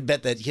Court. I would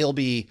bet that he'll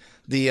be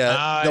the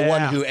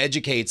one who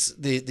educates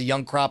the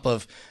young crop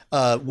of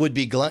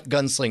would-be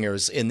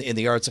gunslingers in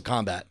the arts of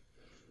combat.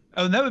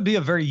 Oh, and that would be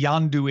a very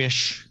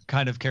Yondu-ish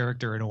kind of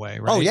character in a way,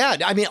 right? Oh yeah,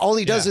 I mean, all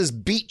he does is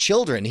beat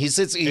children. He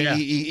sits,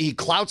 he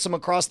clouts them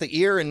across the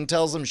ear and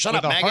tells them, "Shut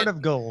up, maggot." With a heart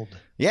of gold.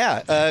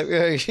 Yeah,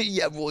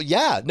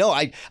 No,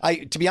 I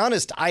to be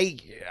honest,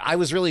 I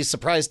was really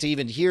surprised to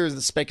even hear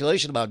the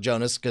speculation about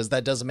Jonas because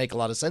that doesn't make a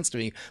lot of sense to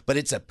me. But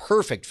it's a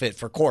perfect fit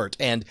for Court,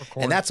 and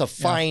that's a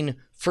fine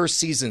first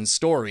season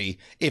story.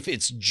 If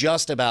it's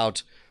just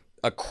about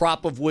a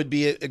crop of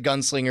would-be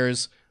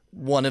gunslingers,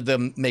 one of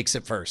them makes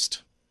it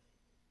first.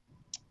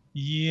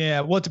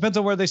 Yeah, well, it depends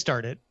on where they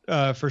start it,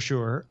 for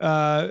sure.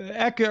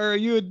 Ek, are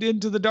you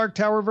into the Dark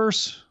Tower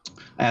verse?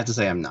 I have to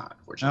say I'm not,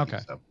 unfortunately.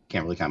 Okay. So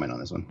can't really comment on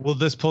this one. Will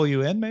this pull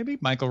you in, maybe?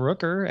 Michael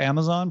Rooker,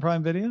 Amazon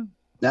Prime Video?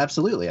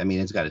 Absolutely. I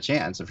mean, it's got a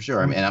chance, for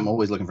sure. I mean, I'm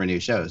always looking for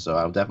new shows, so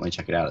I'll definitely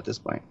check it out at this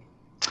point.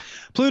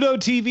 Pluto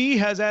TV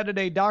has added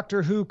a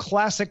Doctor Who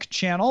classic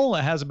channel.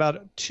 It has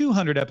about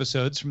 200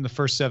 episodes from the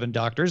first 7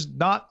 Doctors.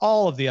 Not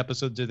all of the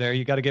episodes are there.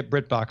 You got to get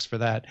BritBox for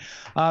that.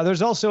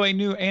 There's also a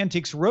new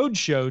Antiques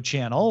Roadshow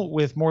channel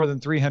with more than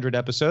 300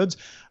 episodes.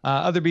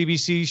 Other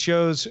BBC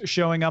shows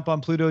showing up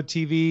on Pluto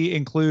TV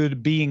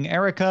include Being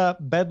Erica,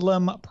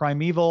 Bedlam,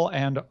 Primeval,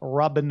 and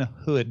Robin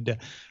Hood.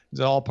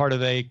 It's all part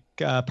of a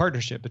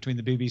partnership between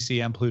the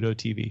BBC and Pluto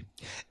TV.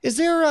 Is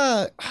there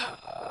a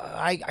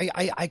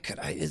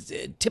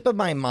tip of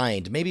my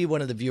mind? Maybe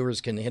one of the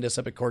viewers can hit us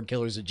up at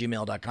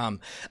cordkillers@gmail.com.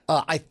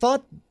 I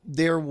thought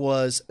there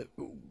was,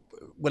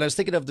 when I was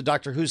thinking of the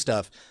Doctor Who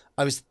stuff,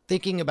 I was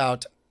thinking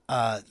about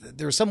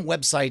there was some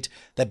website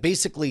that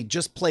basically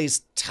just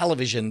plays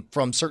television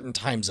from certain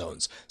time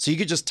zones. So you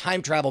could just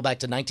time travel back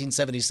to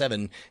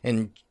 1977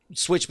 and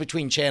switch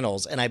between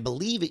channels, and I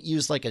believe it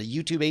used like a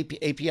YouTube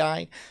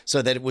API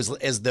so that it was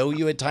as though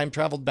you had time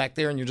traveled back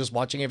there and you're just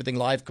watching everything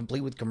live,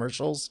 complete with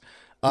commercials.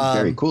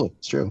 Very cool.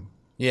 It's true.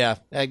 Yeah.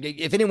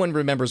 If anyone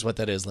remembers what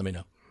that is, let me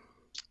know.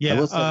 Yeah. I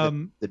will say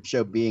the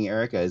show Being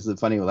Erica is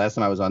funny. Last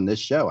time I was on this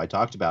show, I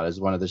talked about it as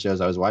one of the shows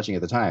I was watching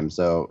at the time.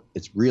 So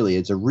it's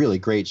a really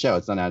great show.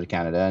 It's done out of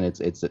Canada, and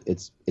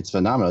it's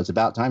phenomenal. It's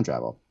about time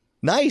travel.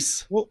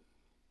 Nice. Well,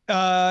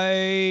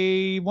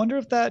 I wonder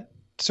if that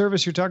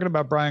service you're talking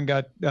about, Brian,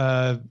 got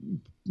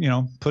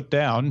put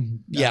down.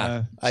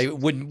 Yeah, I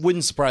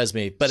wouldn't surprise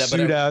me. But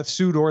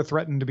sued or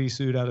threatened to be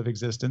sued out of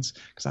existence,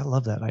 because I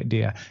love that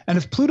idea. And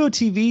if Pluto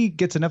TV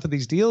gets enough of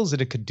these deals that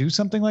it could do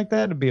something like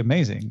that, it'd be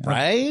amazing.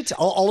 Right?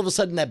 All of a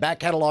sudden, that back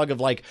catalog of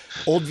like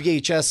old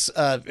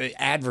VHS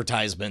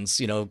advertisements,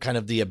 kind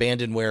of the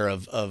abandonware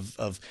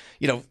of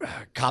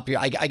copy.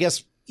 I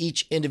guess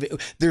each individual.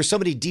 There's so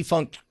many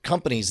defunct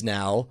companies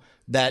now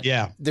that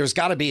there's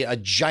got to be a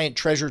giant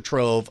treasure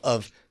trove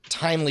of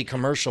timely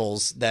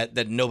commercials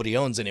that nobody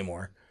owns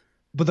anymore.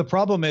 But the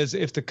problem is,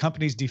 if the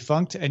company's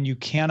defunct and you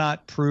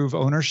cannot prove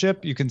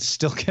ownership, you can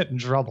still get in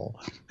trouble.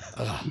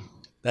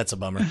 That's a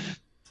bummer.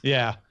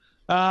 Yeah.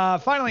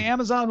 Finally,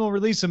 Amazon will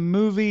release a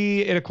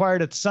movie it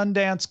acquired at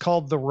Sundance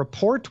called The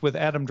Report with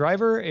Adam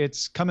Driver.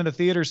 It's coming to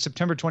theaters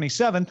September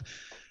 27th.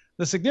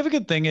 The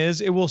significant thing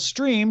is it will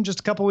stream just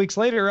a couple weeks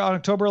later on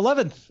October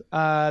 11th.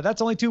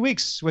 That's only 2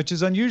 weeks, which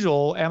is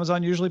unusual.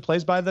 Amazon usually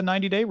plays by the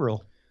 90-day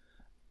rule.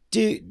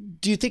 Do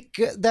you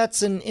think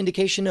that's an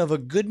indication of a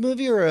good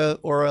movie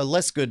or a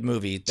less good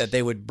movie that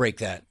they would break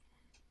that?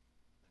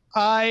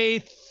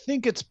 I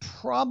think it's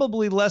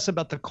probably less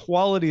about the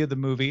quality of the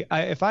movie.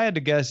 If I had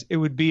to guess, it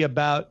would be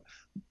about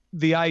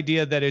the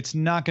idea that it's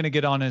not going to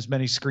get on as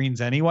many screens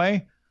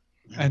anyway.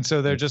 And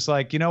so they're just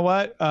like, you know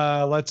what?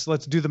 Let's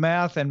do the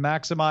math and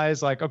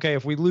maximize. Like, okay,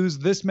 if we lose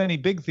this many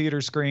big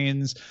theater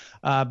screens,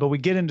 but we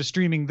get into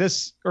streaming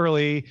this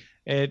early,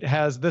 it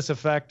has this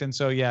effect. And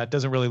so, it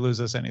doesn't really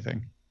lose us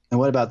anything. And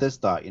what about this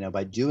thought?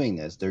 By doing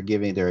this, they're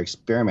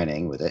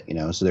experimenting with it.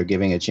 So they're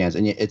giving a chance,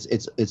 and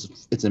it's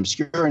an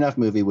obscure enough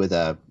movie with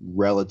a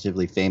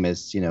relatively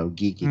famous,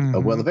 geeky,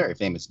 a very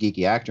famous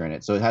geeky actor in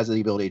it. So it has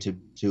the ability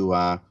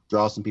to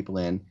draw some people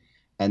in,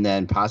 and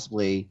then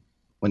possibly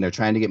when they're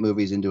trying to get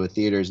movies into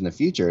theaters in the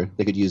future,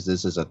 they could use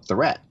this as a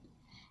threat.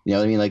 You know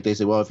what I mean? Like they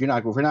say, well, if we're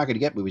not going to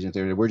get movies in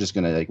theater, we're just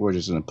gonna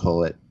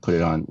put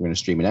it on, we're gonna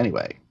stream it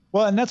anyway.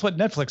 Well, and that's what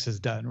Netflix has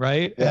done,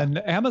 right? Yeah.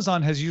 And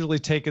Amazon has usually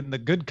taken the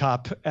good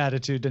cop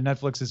attitude to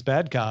Netflix's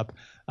bad cop.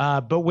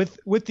 But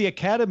with the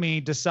Academy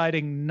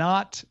deciding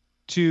not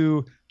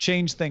to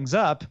change things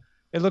up,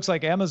 it looks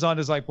like Amazon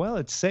is like,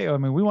 well,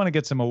 we want to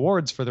get some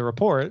awards for The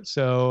Report,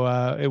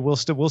 so it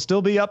will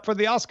still be up for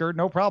the Oscar,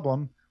 no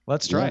problem.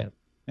 Let's try it.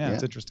 Yeah,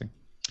 it's interesting.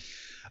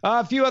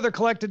 A few other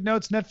collected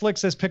notes.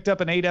 Netflix has picked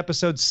up an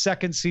 8-episode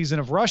second season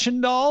of Russian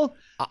Doll.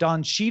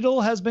 Don Cheadle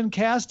has been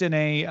cast in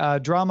a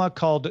drama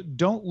called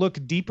Don't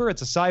Look Deeper.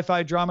 It's a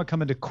sci-fi drama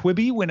coming to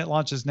Quibi when it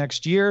launches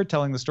next year,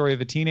 telling the story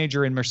of a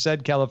teenager in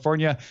Merced,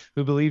 California,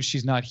 who believes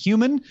she's not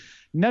human.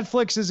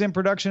 Netflix is in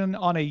production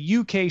on a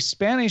UK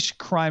Spanish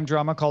crime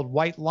drama called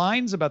White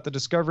Lines about the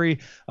discovery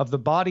of the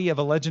body of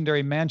a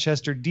legendary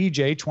Manchester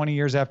DJ 20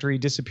 years after he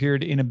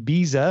disappeared in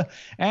Ibiza.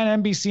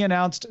 And NBC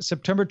announced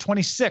September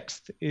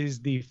 26th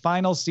is the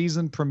final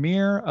season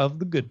premiere of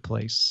The Good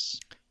Place.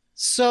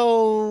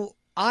 So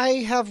I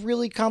have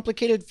really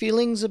complicated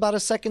feelings about a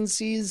second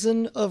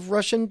season of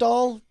Russian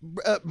Doll.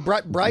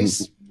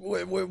 Bryce,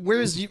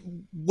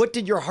 what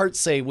did your heart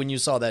say when you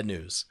saw that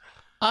news?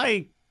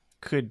 I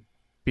could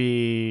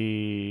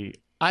be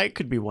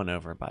won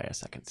over by a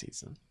second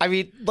season. I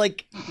mean,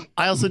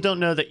 I also don't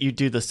know that you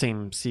do the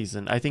same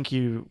season. I think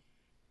you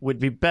would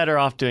be better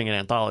off doing an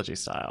anthology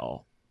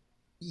style.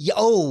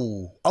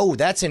 Oh,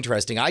 that's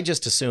interesting. I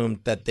just assumed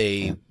that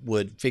they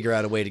would figure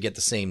out a way to get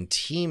the same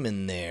team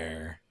in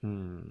there.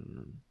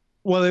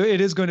 Well,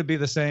 it is going to be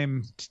the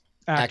same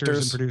actors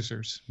and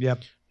producers.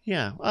 Yep.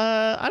 Yeah.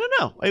 I don't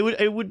know.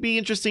 It would be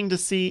interesting to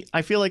see.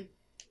 I feel like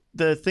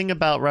the thing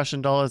about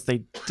Russian Doll is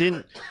they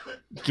didn't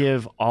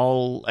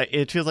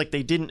it feels like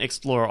they didn't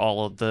explore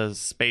all of the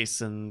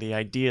space and the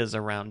ideas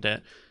around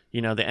it.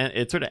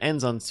 It sort of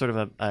ends on sort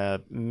of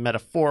a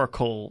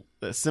metaphorical,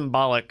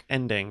 symbolic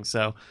ending.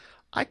 So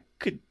I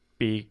could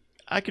be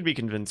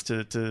convinced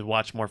to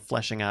watch more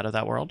fleshing out of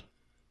that world.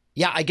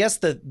 Yeah, I guess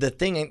the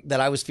thing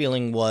that I was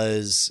feeling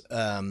was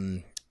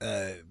one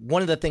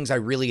of the things I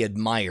really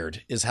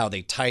admired is how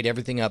they tied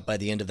everything up by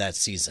the end of that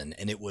season,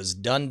 and it was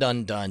done,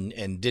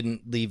 and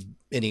didn't leave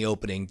any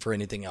opening for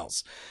anything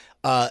else.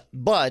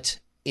 But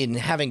in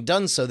having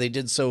done so, they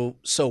did so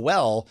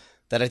well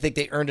that I think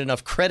they earned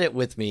enough credit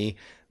with me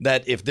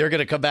that if they're going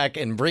to come back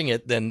and bring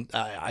it, then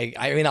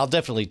I mean, I'll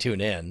definitely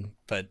tune in,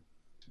 but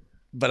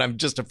I'm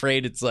just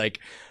afraid it's like,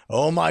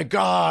 oh my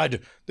God,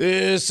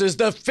 this is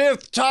the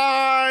 5th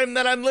time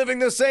that I'm living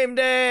the same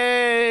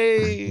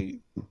day.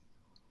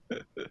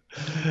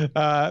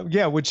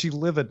 Would she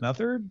live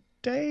another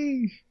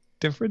day?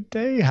 Different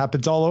day?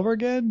 Happens all over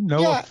again?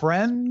 A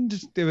friend?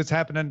 It was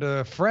happening to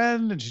a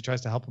friend and she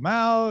tries to help him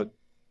out.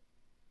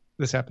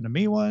 This happened to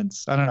me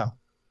once. I don't know.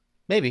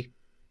 Maybe.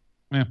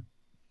 Yeah.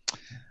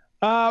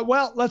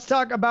 Well, let's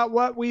talk about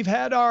what we've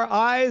had our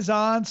eyes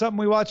on, something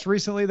we watched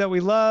recently that we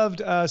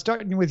loved,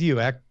 starting with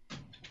you, Ek.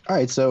 All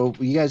right, so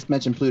you guys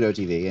mentioned Pluto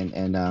TV,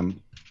 and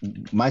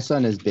my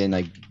son has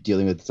been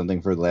dealing with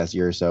something for the last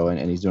year or so,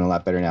 and he's doing a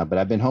lot better now, but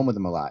I've been home with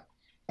him a lot.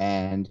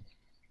 And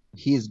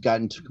he's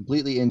gotten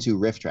completely into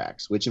riff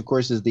tracks, which of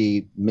course is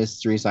the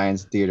Mystery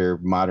Science Theater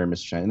modern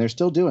Mystery Science, and they're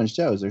still doing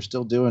shows. They're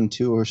still doing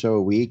 2 or so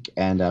a week,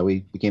 and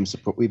we became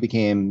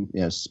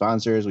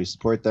sponsors. We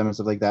support them and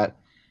stuff like that.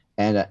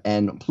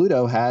 And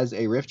Pluto has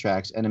a riff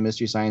tracks and a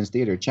Mystery Science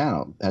Theater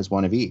channel, has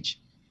one of each,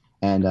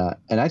 and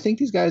I think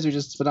these guys are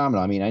just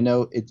phenomenal. I mean, I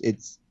know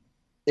it's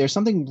there's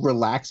something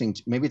relaxing.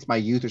 Maybe it's my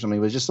youth or something,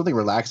 but there's just something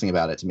relaxing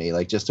about it to me.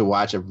 Like just to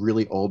watch a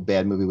really old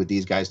bad movie with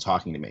these guys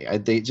talking to me.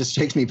 They just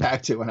takes me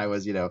back to when I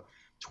was,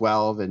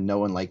 12 and no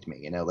one liked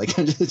me, like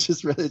it's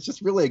just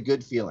really a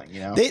good feeling,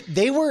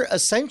 They were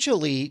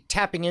essentially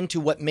tapping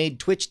into what made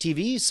Twitch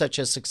TV such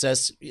a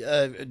success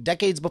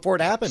decades before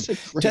it happened.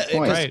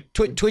 Right.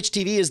 Twitch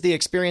TV is the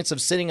experience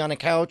of sitting on a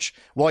couch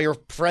while your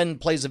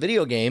friend plays a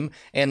video game,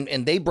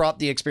 and they brought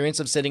the experience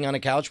of sitting on a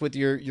couch with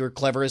your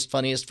cleverest,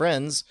 funniest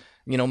friends,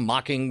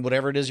 mocking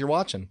whatever it is you're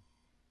watching.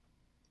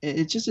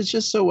 It's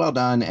just so well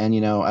done. And,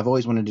 I've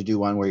always wanted to do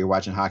one where you're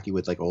watching hockey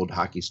with like old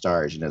hockey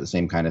stars, the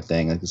same kind of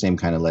thing, like the same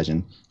kind of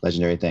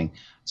legendary thing.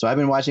 So I've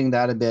been watching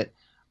that a bit,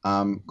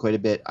 quite a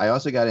bit. I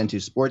also got into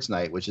Sports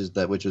Night, which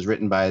was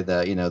written by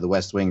the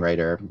West Wing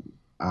writer,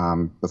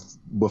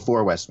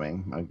 before West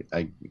Wing.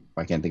 I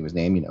can't think of his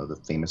name,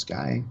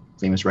 the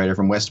famous writer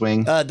from West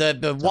Wing.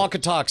 The Walk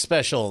and Talk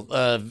special.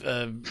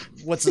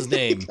 What's his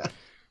name?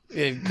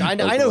 I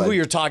know who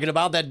you're talking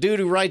about. That dude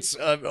who writes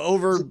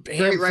over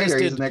great writer.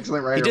 He's an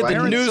excellent writer. He did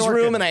the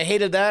Newsroom, and I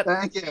hated that.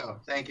 Thank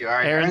you. All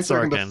right, Aaron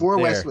Sorkin before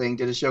West Wing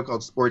did a show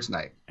called Sports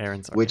Night,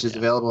 which is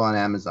available on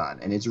Amazon,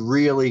 and it's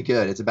really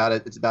good. It's about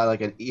like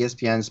an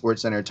ESPN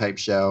Sports Center type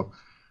show.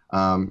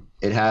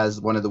 It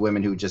has one of the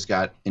women who just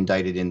got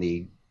indicted in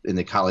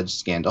the college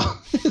scandal.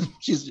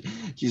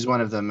 she's one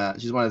of them.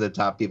 She's one of the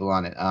top people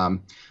on it.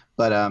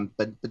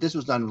 But this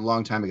was done a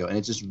long time ago, and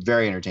it's just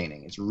very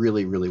entertaining. It's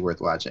really, really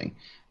worth watching.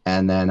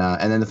 And then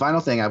the final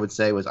thing I would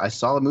say was I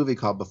saw a movie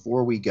called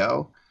Before We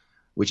Go,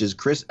 which is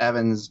Chris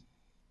Evans'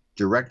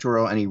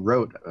 directorial, and he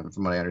wrote,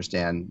 from what I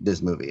understand,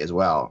 this movie as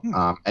well.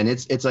 And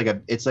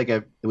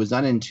it was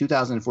done in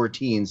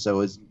 2014,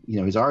 so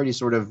he's already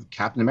sort of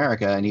Captain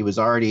America, and he was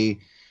already,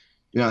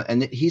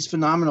 and he's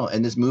phenomenal.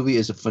 And this movie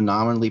is a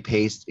phenomenally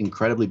paced,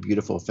 incredibly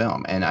beautiful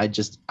film. And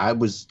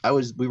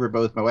we were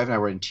both, my wife and I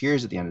were in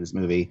tears at the end of this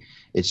movie.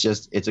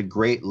 It's a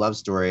great love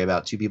story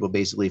about two people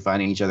basically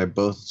finding each other,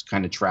 both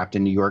kind of trapped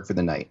in New York for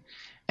the night.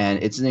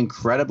 And it's an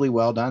incredibly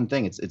well done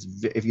thing. It's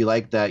if you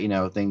like that,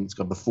 thing, it's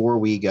called Before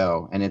We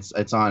Go, and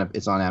it's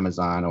on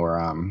Amazon or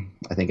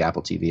I think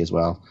Apple TV as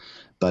well.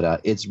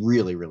 But it's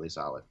really, really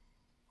solid.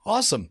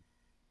 Awesome.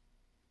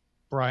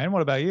 Brian,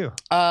 what about you?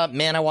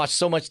 Man, I watched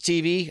so much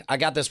TV. I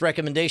got this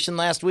recommendation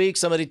last week.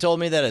 Somebody told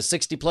me that a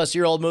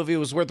 60-plus-year-old movie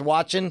was worth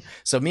watching.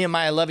 So me and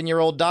my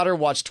 11-year-old daughter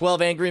watched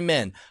 12 Angry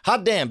Men.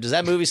 Hot damn, does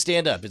that movie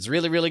stand up? It's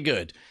really, really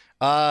good.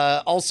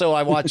 Also,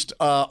 I watched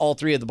all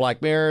 3 of the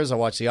Black Mirrors. I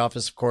watched The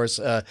Office, of course.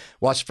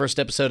 Watched the first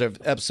episode of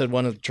episode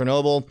 1 of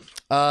Chernobyl.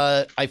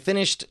 I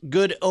finished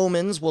Good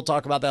Omens. We'll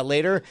talk about that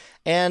later.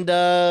 And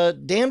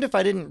damned if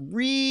I didn't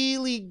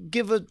really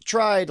give a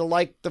try to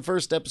like the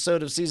first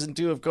episode of season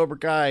 2 of Cobra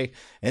Kai.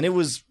 And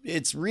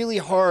it's really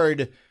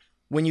hard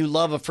when you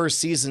love a first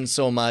season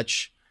so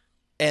much,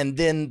 and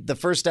then the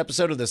first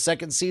episode of the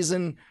second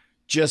season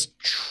just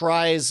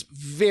tries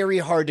very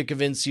hard to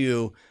convince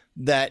you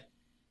that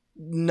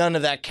none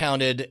of that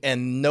counted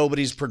and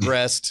nobody's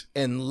progressed,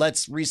 and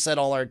let's reset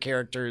all our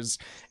characters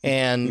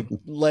and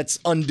let's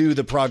undo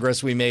the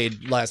progress we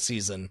made last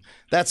season.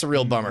 That's a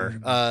real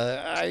bummer.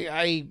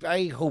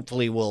 I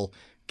hopefully will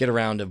get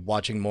around to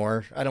watching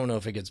more. I don't know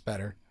if it gets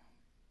better.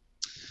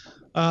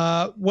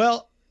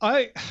 Well,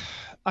 I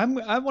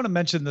want to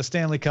mention the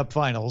Stanley Cup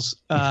Finals,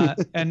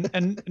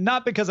 and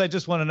not because I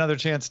just want another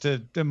chance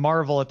to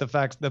marvel at the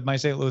fact that my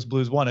St. Louis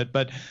Blues won it,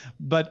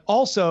 but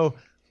also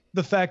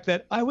the fact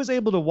that I was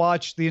able to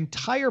watch the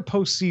entire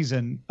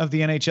postseason of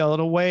the NHL in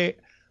a way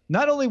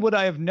not only would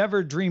I have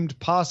never dreamed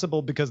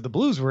possible because the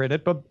Blues were in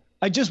it, but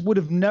I just would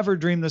have never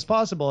dreamed this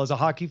possible as a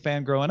hockey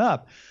fan growing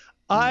up.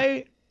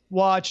 I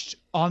watched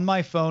on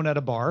my phone at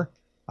a bar.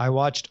 I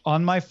watched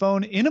on my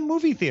phone in a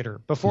movie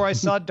theater before I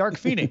saw Dark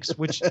Phoenix,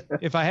 which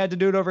if I had to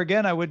do it over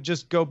again, I would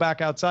just go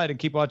back outside and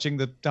keep watching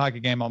the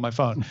hockey game on my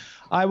phone.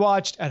 I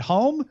watched at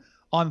home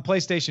on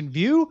PlayStation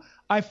View.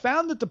 I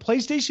found that the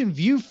PlayStation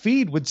View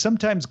feed would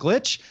sometimes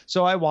glitch,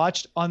 so I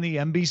watched on the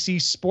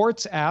NBC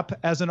Sports app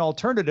as an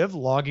alternative,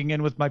 logging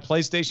in with my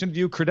PlayStation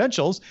View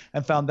credentials,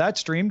 and found that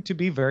stream to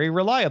be very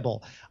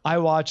reliable. I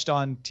watched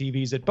on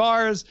TVs at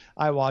bars.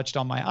 I watched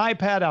on my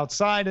iPad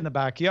outside in the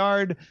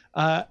backyard.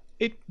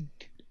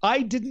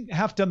 I didn't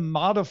have to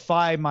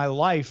modify my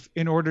life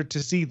in order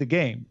to see the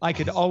game. I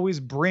could always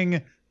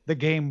bring the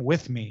game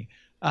with me.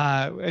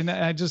 And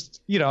I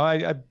just,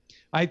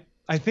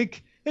 I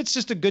think it's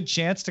just a good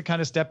chance to kind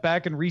of step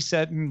back and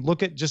reset and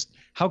look at just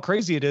how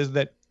crazy it is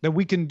that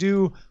we can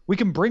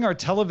bring our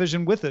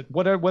television with it,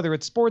 whether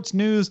it's sports,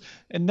 news,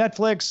 and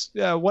Netflix,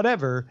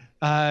 whatever.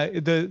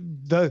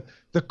 The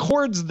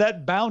cords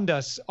that bound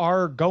us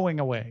are going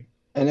away.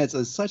 And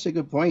it's such a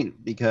good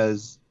point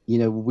because,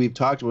 we've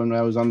talked when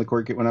I was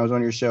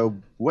on your show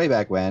way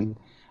back when,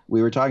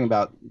 we were talking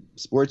about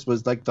sports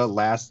was like the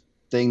last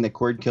thing that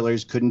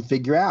Cordkillers couldn't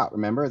figure out.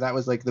 Remember, that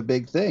was like the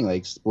big thing,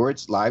 like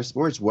sports, live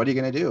sports. What are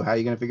you going to do? How are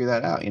you going to figure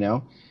that out?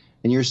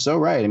 And you're so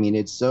right. I mean,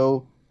 it's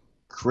so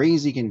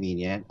crazy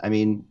convenient. I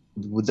mean,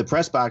 with the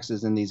press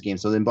boxes in these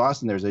games. So in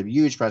Boston, there's a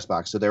huge press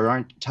box. So there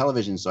aren't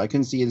televisions. So I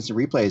couldn't see instant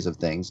replays of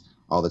things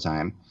all the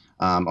time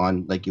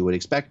on like you would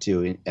expect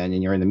to.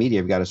 And you're in the media,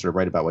 you've got to sort of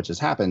write about what just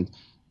happened.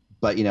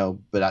 But,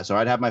 so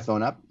I'd have my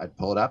phone up, I'd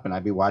pull it up, and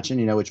I'd be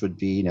watching, which would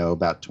be,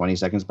 about 20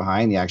 seconds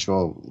behind the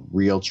actual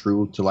real,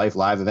 true to life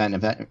live event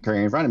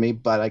occurring in front of me.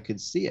 But I could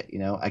see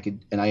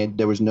it,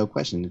 there was no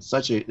question. It's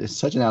such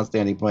an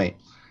outstanding point.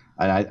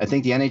 And I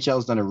think the NHL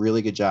has done a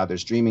really good job. Their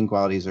streaming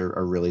qualities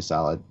are really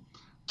solid.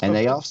 And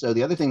they also,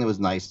 the other thing that was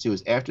nice too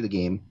is after the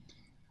game,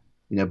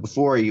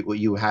 before you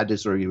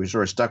were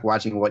sort of stuck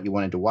watching what you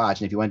wanted to watch.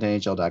 And if you went to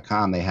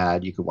NHL.com,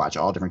 you could watch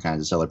all different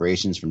kinds of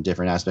celebrations from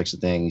different aspects of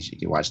things. You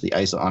could watch the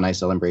on ice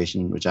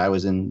celebration, which I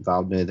was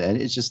involved with.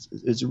 And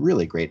it's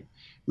really great.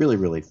 Really,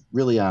 really,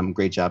 really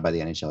great job by the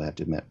NHL, I have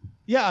to admit.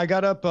 Yeah, I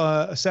got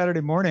up Saturday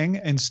morning,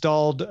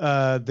 installed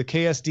the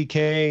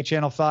KSDK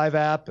Channel 5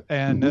 app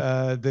and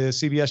the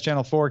CBS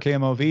Channel 4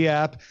 KMOV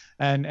app,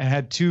 and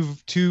had two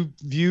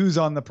views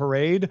on the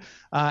parade.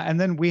 And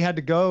then we had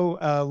to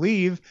go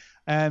leave.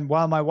 And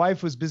while my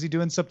wife was busy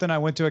doing something, I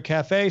went to a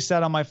cafe,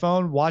 sat on my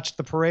phone, watched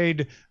the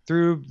parade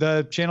through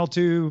the Channel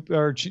 2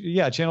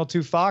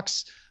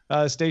 Fox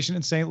station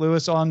in St.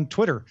 Louis on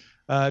Twitter.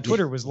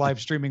 Twitter was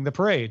live streaming the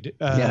parade.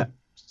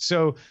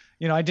 So,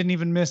 I didn't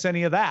even miss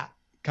any of that.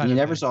 You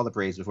never saw the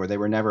parades before. They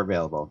were never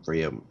available for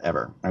you,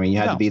 ever. I mean, you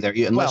had to be there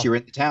unless you were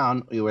in the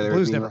town. Where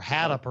Blues never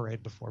had a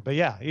parade before. But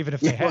yeah, even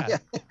if they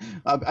had.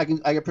 I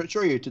can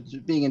assure you, to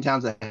being in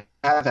towns that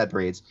have had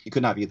parades, you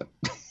could not view them.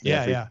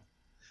 Yeah.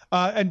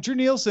 And Drew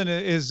Nielsen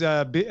is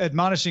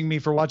admonishing me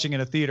for watching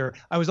in a theater.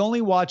 I was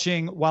only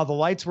watching while the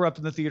lights were up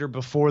in the theater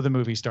before the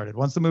movie started.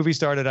 Once the movie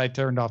started, I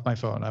turned off my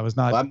phone. I was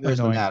not. I'm worse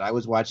than that. I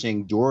was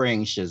watching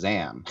during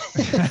Shazam.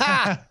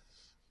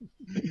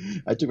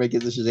 I took my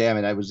kids to Shazam,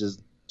 and I was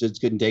just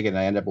couldn't take it. And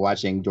I ended up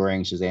watching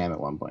during Shazam at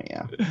one point.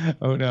 Yeah.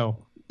 Oh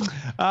no.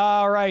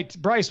 All right,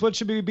 Bryce, what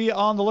should we be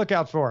on the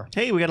lookout for?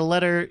 Hey, we got a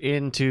letter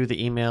into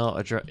the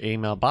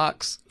email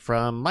box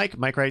from Mike.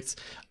 Mike writes,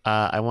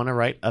 I want to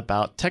write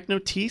about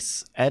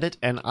Technotis, Edit,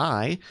 and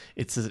I.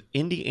 It's an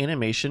indie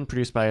animation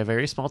produced by a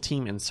very small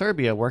team in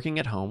Serbia working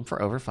at home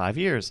for over 5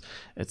 years.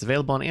 It's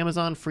available on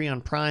Amazon, free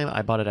on Prime.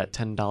 I bought it at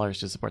 $10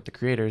 to support the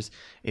creators.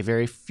 A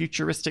very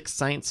futuristic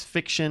science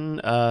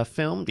fiction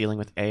film dealing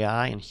with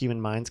AI and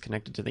human minds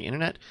connected to the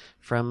internet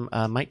from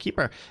Mike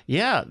Keeper.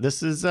 Yeah,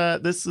 this is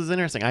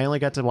interesting. I only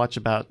got to watch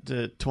about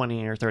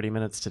 20 or 30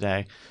 minutes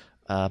today.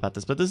 About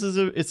this, but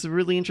it's a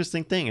really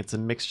interesting thing. It's a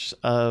mix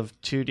of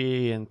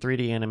 2D and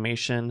 3D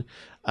animation.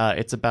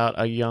 It's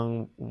about a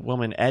young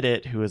woman,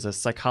 Edit, who is a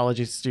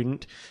psychology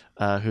student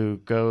who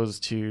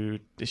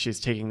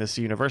she's taking this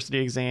university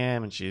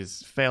exam and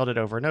she's failed it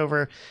over and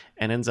over,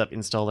 and ends up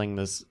installing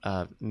this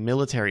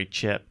military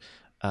chip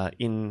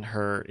in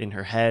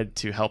her head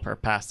to help her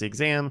pass the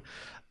exam.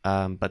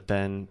 But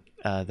then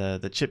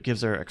the chip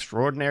gives her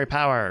extraordinary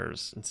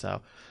powers, and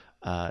so.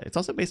 It's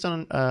also based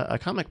on a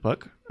comic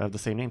book of the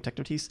same name,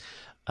 Technotis,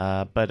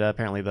 but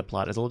apparently the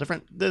plot is a little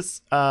different.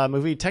 This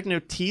movie,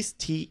 Technotis,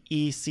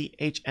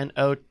 Technotis,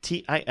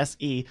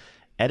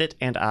 Edit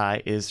and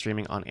I, is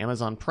streaming on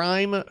Amazon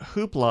Prime,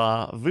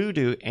 Hoopla,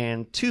 Vudu,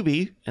 and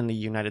Tubi in the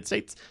United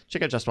States.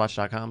 Check out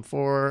justwatch.com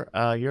for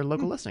your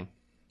local listing.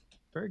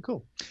 Very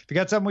cool. If you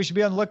got something we should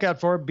be on the lookout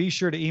for, be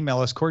sure to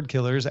email us,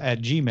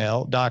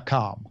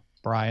 cordkillers@gmail.com.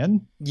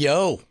 Brian?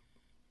 Yo.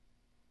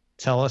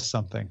 Tell us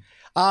something.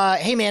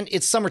 Hey, man,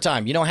 it's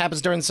summertime. You know what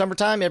happens during the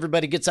summertime?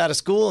 Everybody gets out of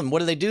school, and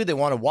what do? They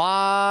want to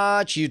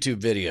watch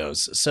YouTube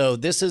videos. So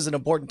this is an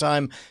important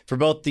time for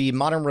both the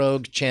Modern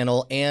Rogue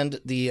channel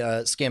and the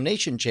Scam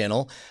Nation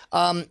channel.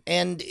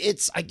 And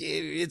it's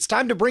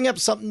time to bring up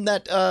something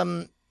that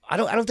I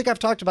don't think I've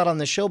talked about on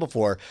this show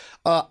before.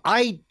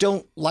 I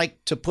don't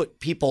like to put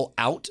people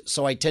out,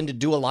 so I tend to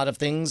do a lot of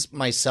things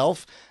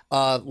myself.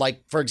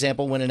 Like, for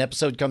example, when an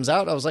episode comes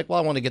out, I was like, well,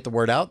 I want to get the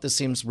word out. This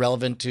seems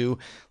relevant to,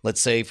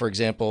 let's say, for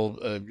example,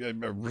 a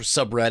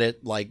subreddit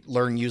like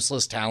Learn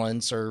Useless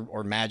Talents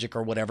or Magic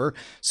or whatever.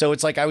 So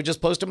it's like I would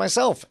just post it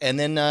myself. And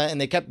then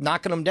and they kept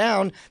knocking them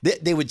down.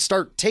 They would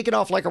start taking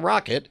off like a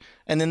rocket.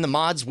 And then the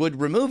mods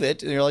would remove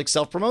it. And they're like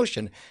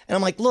self-promotion. And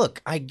I'm like,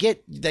 look, I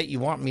get that you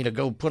want me to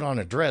go put on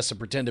a dress and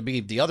pretend to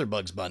be the other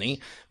Bugs Bunny.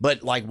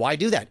 But like, why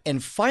do that?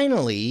 And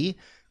finally,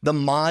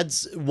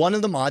 one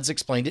of the mods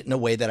explained it in a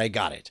way that I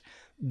got it.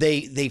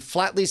 They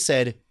flatly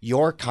said,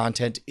 your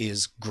content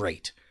is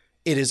great.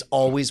 It is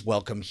always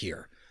welcome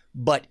here.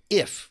 But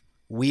if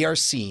we are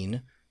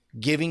seen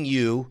giving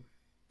you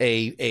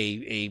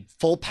a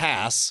full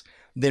pass,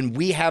 then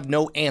we have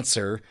no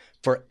answer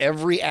for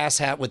every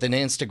asshat with an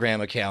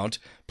Instagram account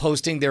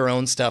posting their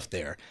own stuff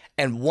there.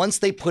 And once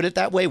they put it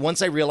that way,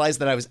 once I realized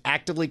that I was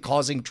actively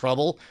causing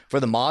trouble for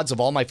the mods of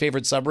all my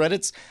favorite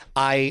subreddits,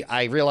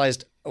 I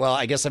realized well,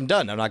 I guess I'm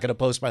done. I'm not going to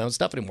post my own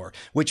stuff anymore,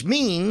 which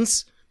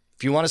means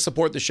if you want to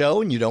support the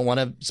show and you don't want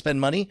to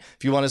spend money,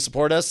 if you want to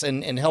support us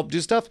and help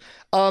do stuff,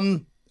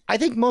 I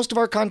think most of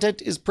our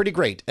content is pretty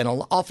great. And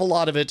an awful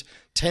lot of it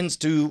tends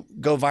to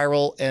go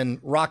viral and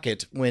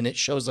rocket when it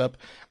shows up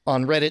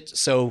on Reddit.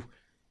 So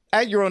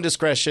at your own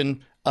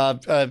discretion,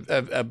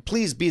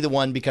 please be the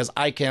one, because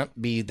I can't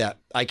be the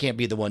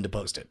one to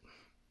post it.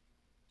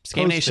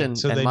 Scam Nation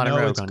so and they Modern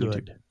know Rogue it's on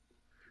good. YouTube.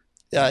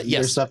 Your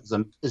Yes. stuff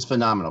is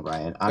phenomenal,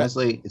 Brian.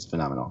 Honestly, it's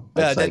phenomenal.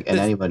 It's like, and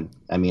anyone,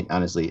 I mean,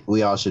 honestly,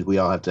 we all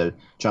have to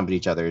trumpet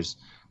each other's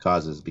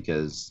causes,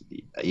 because,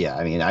 yeah,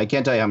 I mean, I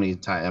can't tell you how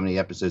many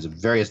episodes of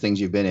various things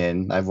you've been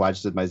in. I've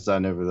watched with my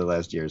son over the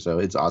last year, so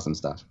it's awesome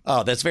stuff.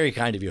 Oh, that's very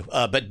kind of you.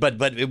 But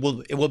it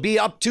will be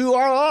up to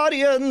our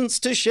audience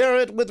to share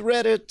it with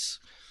Reddit.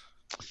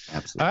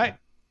 Absolutely. All right,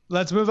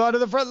 let's move on to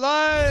the front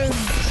lines.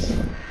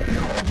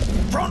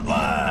 Front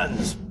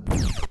lines.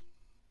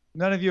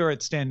 None of you are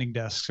at standing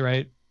desks,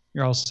 right?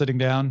 You're all sitting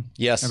down?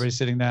 Yes. Everybody's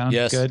sitting down?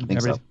 Yes. Good? I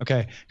think so.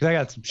 Okay, because I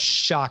got some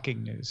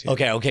shocking news here.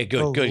 Okay,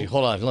 good, Oh, good.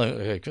 Hold on. Let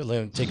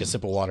me take a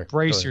sip of water.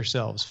 Brace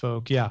yourselves,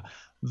 folk. Yeah.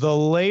 The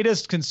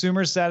latest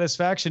consumer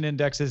satisfaction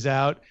index is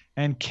out,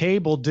 and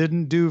cable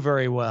didn't do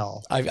very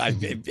well. I'm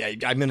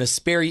going to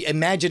spare you.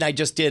 Imagine I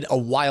just did a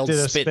wild Did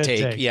a spit spit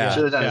take. take, Yeah.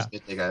 Should have done Yeah. a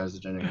spit take. I was a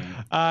general.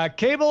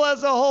 Cable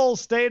as a whole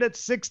stayed at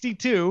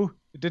 62.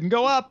 It didn't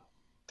go up,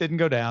 didn't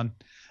go down.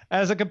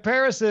 As a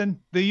comparison,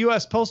 the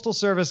U.S. Postal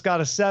Service got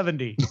a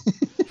 70.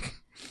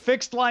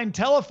 Fixed line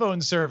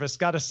telephone service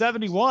got a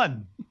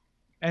 71.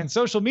 And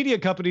social media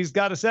companies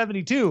got a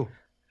 72.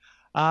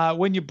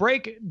 When you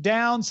break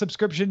down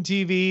subscription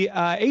TV,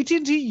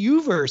 AT&T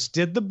Uverse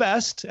did the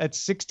best at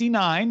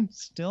 69.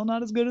 Still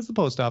not as good as the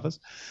post office.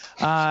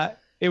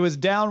 It was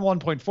down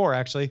 1.4,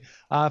 actually,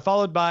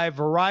 followed by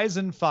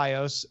Verizon,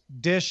 Fios,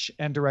 Dish,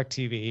 and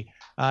DirecTV.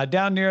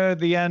 Down near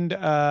the end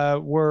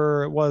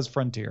was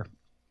Frontier.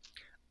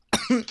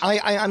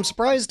 I'm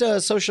surprised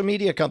social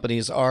media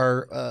companies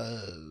are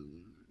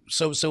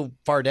so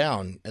far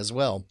down as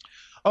well.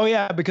 Oh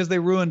yeah, because they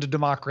ruined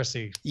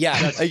democracy. Yeah,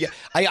 that's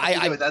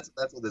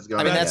what this is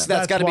going. I mean, on. that's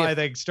That's gotta be why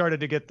they started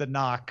to get the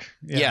knock.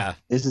 yeah.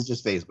 This is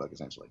just Facebook,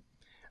 essentially.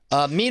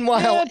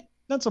 Meanwhile, Yeah,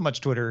 not so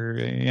much Twitter.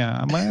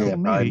 Yeah, well,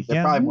 maybe. There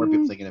are probably more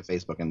people thinking of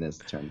Facebook in this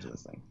terms of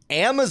this thing.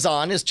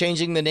 Amazon is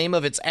changing the name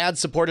of its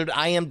ad-supported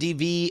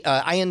IMDb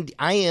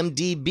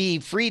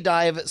free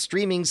dive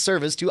streaming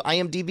service to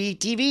IMDb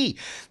TV.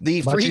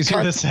 The Much free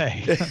easier to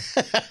say.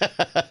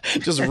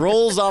 just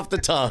rolls off the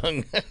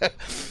tongue.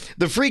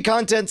 The free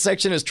content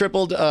section has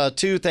tripled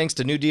too, thanks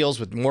to new deals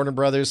with Warner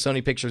Brothers,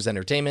 Sony Pictures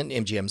Entertainment,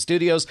 MGM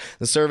Studios.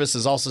 The service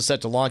is also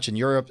set to launch in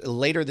Europe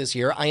later this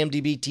year.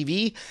 IMDb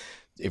TV,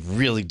 it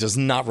really does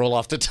not roll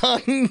off the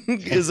tongue,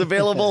 is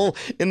available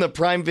in the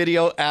Prime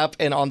Video app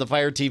and on the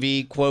Fire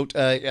TV, quote,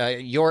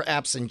 your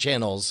apps and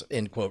channels,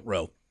 end quote,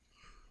 row.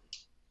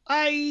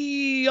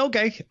 I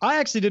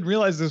actually didn't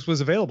realize this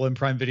was available in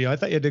Prime Video. I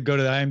thought you had to go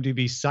to the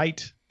IMDb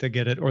site to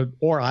get it,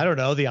 or I don't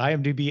know, the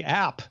IMDb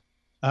app.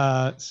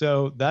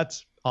 So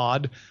that's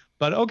odd,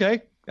 but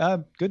okay.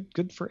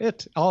 Good for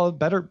it.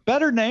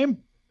 Better name,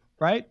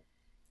 right?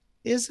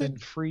 Is it?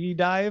 And Free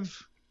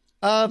Dive.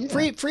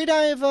 Free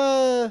dive,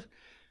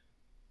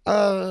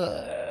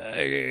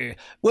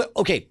 well,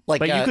 okay, like,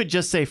 But you could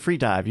just say Free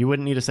Dive. You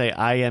wouldn't need to say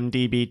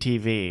IMDb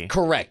TV.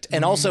 correct.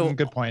 And also,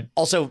 Good point.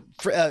 Also,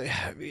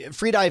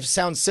 free dive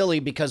sounds silly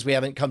because we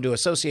haven't come to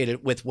associate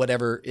it with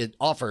whatever it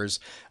offers.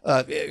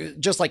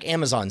 Just like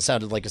Amazon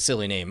sounded like a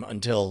silly name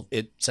until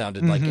it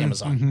sounded like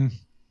Amazon. Mm-hmm.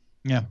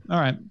 Yeah. All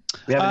right.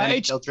 We have an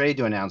NHL trade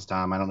to announce,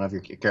 Tom. I don't know if you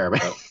care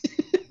about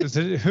Is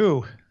it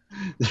who?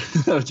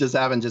 it. Just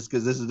happened just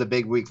because this is the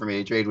big week for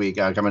me, trade week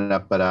coming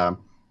up. But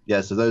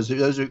yeah, so those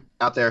who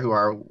out there who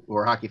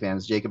are hockey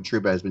fans, Jacob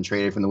Trouba has been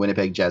traded from the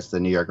Winnipeg Jets to the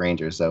New York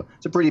Rangers. So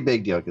it's a pretty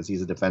big deal because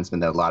he's a defenseman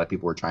that a lot of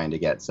people were trying to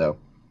get. So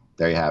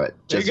there you have it.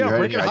 There you go.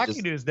 Bring your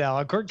hockey news now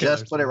on Cordkillers.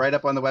 Just put it right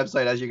up on the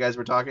website as you guys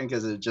were talking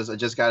because I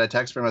just got a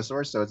text from a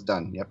source, so it's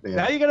done. Yep.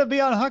 Now you're going to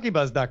be on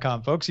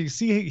hockeybuzz.com, folks. You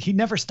see, he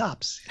never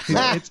stops.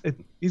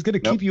 He's going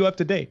to keep you up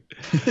to date.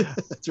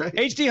 That's right.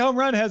 HD Home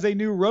Run has a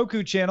new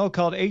Roku channel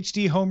called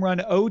HD Home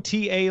Run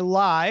OTA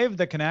Live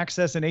that can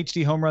access an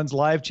HD Home Run's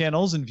live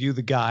channels and view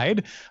the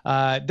guide.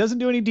 Doesn't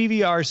do any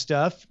DVR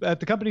stuff. The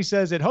company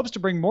says it hopes to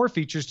bring more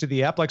features to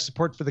the app, like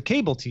support for the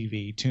cable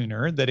TV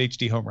tuner that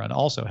HD Home Run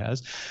also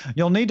has.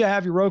 You'll need to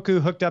have your Roku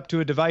hooked up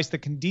to a device that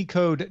can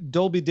decode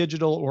Dolby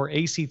Digital or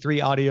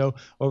AC3 audio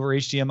over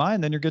HDMI,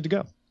 and then you're good to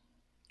go.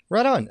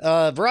 Right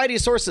on. Variety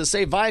of sources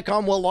say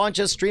Viacom will launch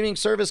a streaming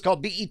service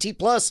called BET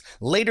Plus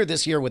later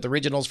this year with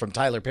originals from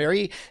Tyler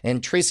Perry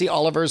and Tracy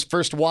Oliver's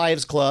First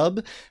Wives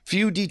Club.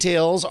 Few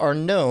details are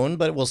known,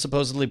 but it will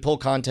supposedly pull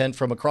content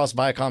from across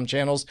Viacom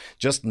channels,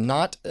 just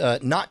not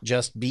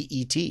just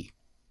BET.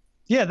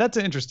 Yeah, that's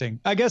interesting.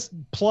 I guess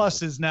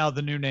Plus is now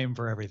the new name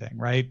for everything,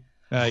 right?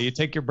 You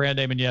take your brand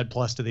name and you add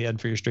plus to the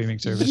end for your streaming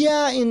service.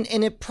 Yeah, and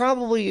it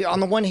probably, on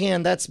the one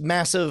hand, that's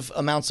massive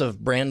amounts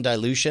of brand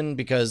dilution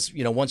because,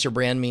 once your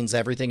brand means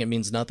everything, it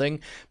means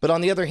nothing. But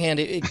on the other hand,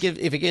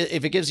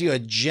 if it gives you a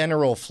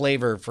general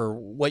flavor for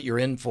what you're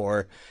in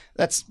for,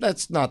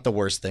 that's not the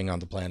worst thing on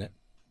the planet.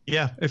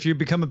 Yeah, if you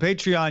become a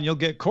Patreon, you'll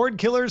get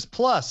Cordkillers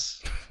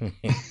Plus.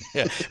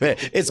 Yeah.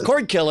 It's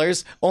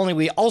Cordkillers, only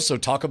we also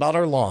talk about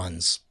our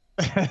lawns.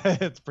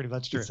 It's pretty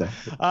much true.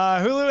 Exactly.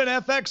 Hulu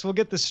and FX will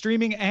get the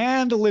streaming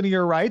and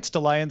linear rights to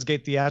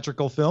Lionsgate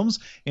theatrical films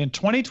in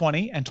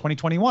 2020 and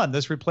 2021.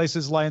 This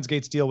replaces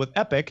Lionsgate's deal with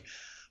Epic.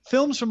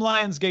 Films from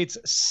Lionsgate's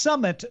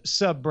Summit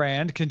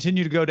sub-brand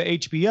continue to go to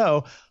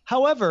HBO.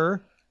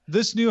 However,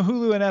 this new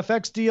Hulu and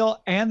FX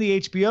deal and the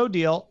HBO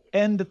deal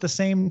end at the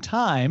same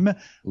time,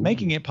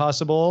 making it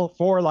possible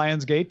for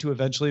Lionsgate to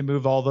eventually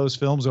move all those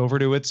films over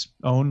to its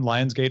own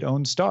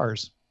Lionsgate-owned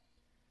stars.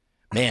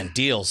 Man,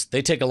 deals.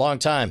 They take a long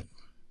time.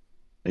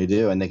 They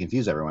do, and they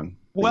confuse everyone.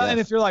 Well, and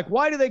if you're like,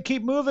 why do they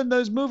keep moving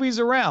those movies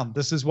around?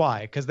 This is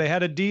why. Because they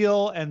had a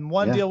deal, and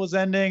one deal was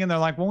ending, and they're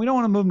like, well, we don't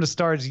want to move them to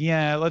stars.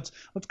 Yeah, let's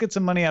get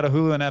some money out of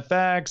Hulu and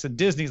FX. And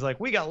Disney's like,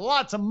 we got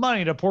lots of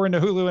money to pour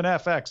into Hulu and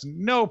FX.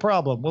 No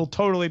problem. We'll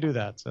totally do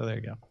that. So there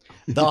you go.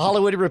 The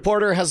Hollywood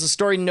Reporter has a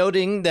story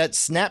noting that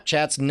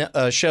Snapchat's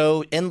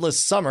show Endless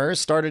Summer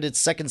started its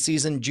second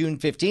season June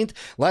 15th.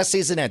 Last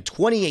season had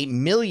 28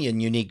 million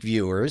unique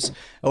viewers.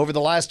 Over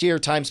the last year,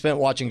 time spent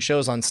watching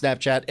shows on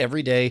Snapchat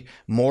every day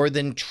more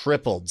than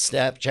tripled.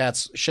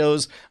 Snapchat's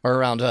shows are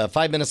around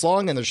 5 minutes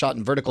long and they're shot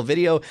in vertical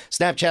video.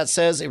 Snapchat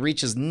says it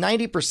reaches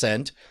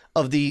 90%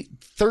 of the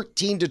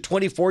 13 to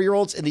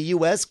 24-year-olds in the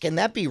U.S. Can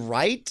that be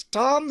right,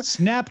 Tom?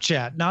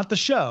 Snapchat, not the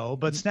show,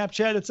 but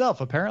Snapchat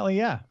itself. Apparently,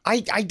 yeah.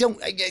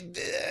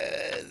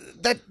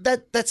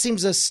 That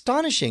seems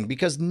astonishing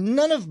because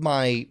none of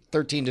my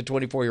 13 to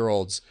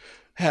 24-year-olds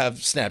have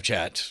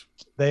Snapchat.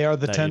 They are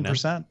the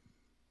 10%.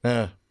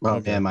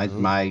 Well, yeah, my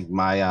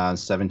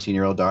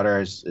 17-year-old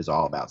daughter is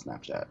all about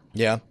Snapchat.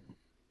 Yeah.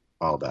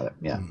 All about it.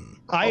 Yeah.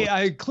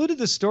 I included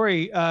this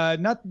story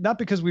not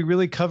because we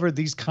really covered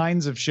these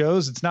kinds of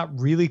shows. It's not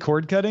really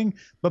cord cutting,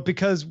 but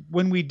because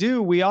when we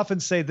do, we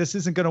often say this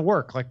isn't going to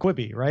work, like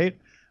Quibi, right?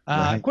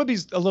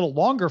 Quibi's a little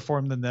longer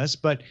form than this,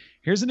 but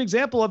here's an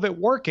example of it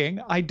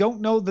working. I don't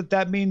know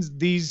that means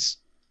these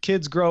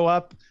kids grow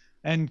up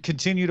and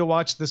continue to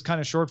watch this kind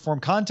of short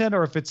form content,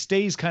 or if it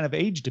stays kind of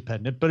age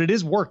dependent, but it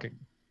is working.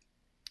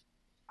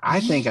 I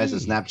think as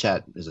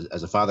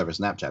a father of a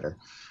Snapchatter,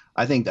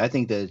 I think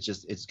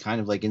that it's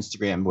kind of like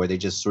Instagram where they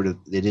just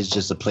it is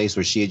just a place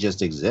where she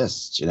just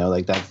exists,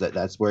 like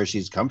that's where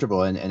she's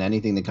comfortable, and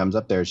anything that comes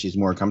up there, she's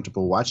more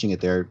comfortable watching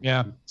it there.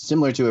 Yeah.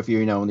 Similar to if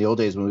in the old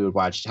days when we would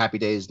watch Happy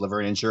Days,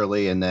 Laverne and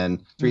Shirley, and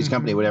then Three's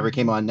Company, whatever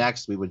came on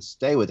next, we would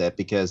stay with it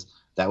because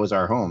that was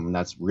our home. And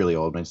that's really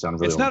old. It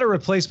sounds really It's not a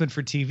replacement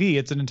for TV.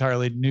 It's an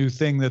entirely new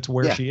thing. That's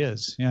where she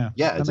is. Yeah.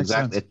 Yeah. It's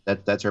exactly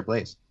that's her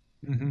place.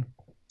 Mm-hmm.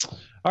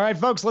 All right,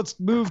 folks, let's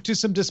move to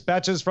some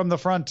dispatches from the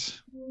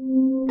front.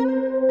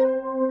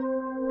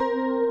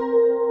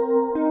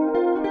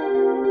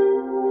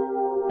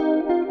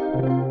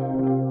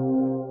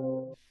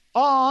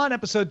 On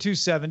episode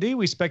 270,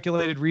 we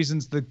speculated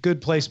reasons The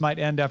Good Place might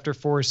end after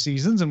 4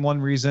 seasons. And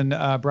one reason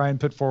Brian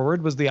put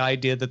forward was the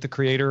idea that the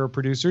creator or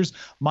producers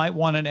might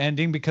want an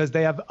ending because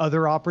they have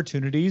other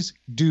opportunities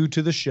due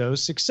to the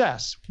show's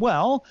success.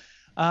 Well,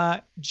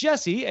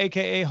 Jesse,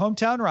 a.k.a.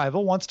 Hometown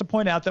Rival, wants to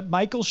point out that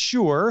Michael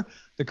Schur,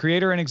 the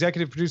creator and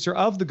executive producer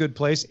of The Good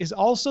Place, is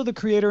also the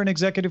creator and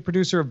executive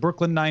producer of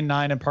Brooklyn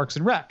Nine-Nine and Parks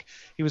and Rec.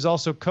 He was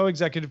also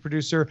co-executive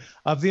producer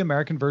of the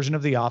American version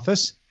of The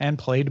Office and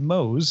played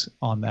Mose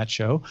on that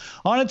show.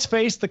 On its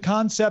face, the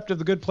concept of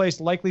The Good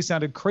Place likely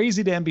sounded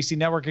crazy to NBC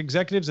network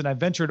executives, and I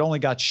venture it only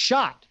got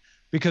shot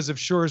because of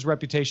Schur's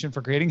reputation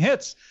for creating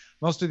hits.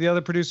 Most of the other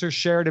producers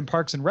shared in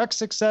Parks and Rec's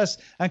success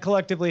and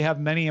collectively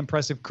have many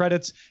impressive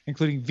credits,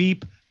 including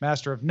Veep,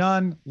 Master of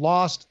None,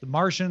 Lost, The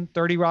Martian,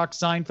 30 Rock,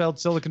 Seinfeld,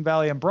 Silicon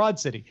Valley, and Broad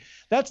City.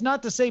 That's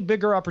not to say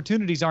bigger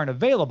opportunities aren't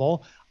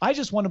available. I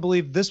just want to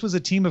believe this was a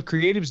team of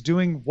creatives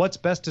doing what's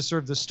best to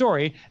serve the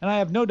story, and I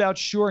have no doubt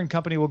Schur and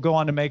company will go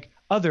on to make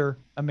other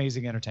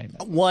amazing entertainment.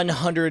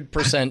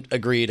 100%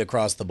 agreed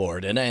across the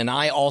board. And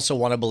I also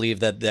want to believe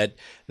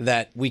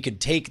that we could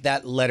take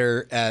that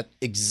letter at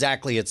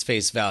exactly its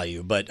face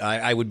value. But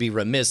I would be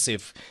remiss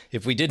if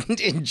we didn't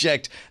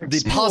inject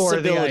the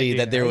possibility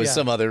that there was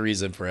some other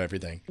reason for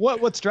everything.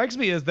 What strikes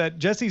me is that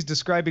Jesse's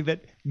describing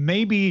that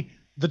maybe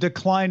the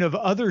decline of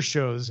other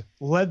shows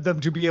led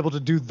them to be able to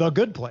do The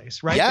Good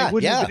Place, right? Yeah, they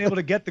wouldn't have been able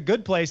to get The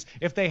Good Place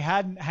if they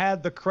hadn't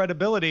had the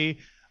credibility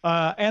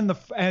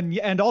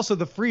and also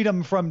the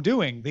freedom from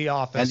doing The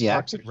Office and the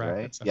actors,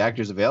 right? The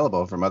actors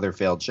available from other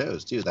failed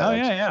shows too.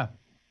 Yeah.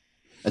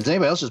 Is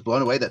anybody else just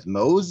blown away that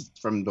Mose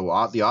from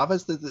the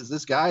Office is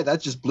this guy?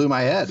 That just blew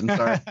my head. I'm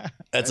sorry.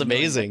 That's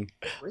amazing.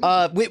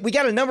 We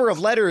got a number of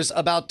letters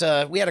about,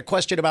 we had a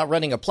question about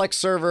running a Plex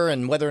server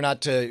and whether or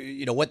not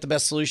to, what the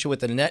best solution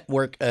with a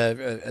network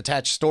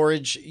attached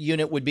storage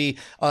unit would be.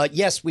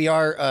 Yes, we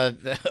are.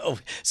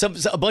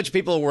 A bunch of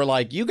people were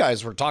like, you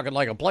guys were talking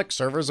like a Plex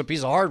server is a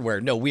piece of hardware.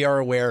 No, we are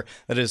aware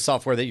that it is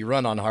software that you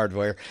run on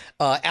hardware.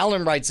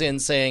 Alan writes in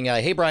saying,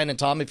 hey, Brian and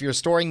Tom, if you're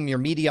storing your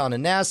media on a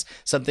NAS,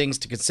 some things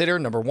to consider.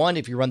 Number one,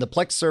 if you run the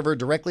Plex server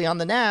directly on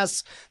the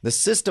NAS, the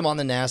system on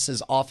the NAS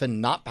is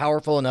often not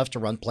powerful enough to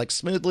run Plex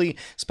smoothly,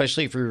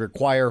 especially if you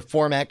require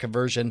format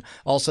conversion.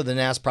 Also, the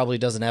NAS probably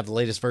doesn't have the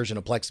latest version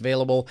of Plex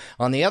available.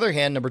 On the other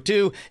hand, number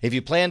two, if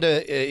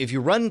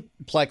you run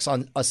Plex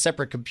on a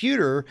separate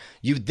computer,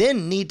 you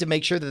then need to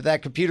make sure that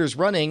that computer is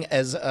running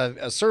as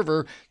a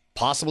server,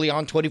 possibly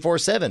on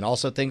 24/7.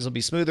 Also, things will be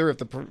smoother if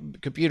the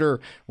computer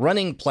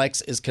running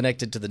Plex is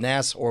connected to the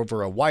NAS or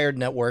over a wired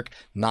network,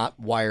 not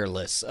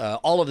wireless.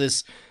 All of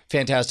this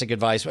fantastic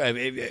advice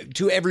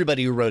to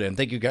everybody who wrote in.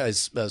 Thank you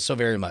guys so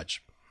very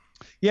much.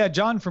 Yeah,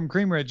 John from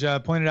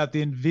Creamridge pointed out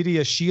the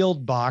NVIDIA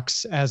Shield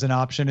box as an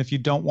option if you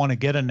don't want to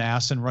get a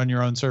NAS and run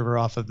your own server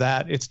off of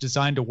that. It's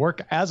designed to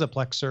work as a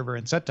Plex server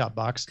and set-top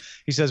box.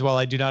 He says, while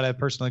I do not have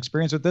personal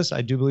experience with this,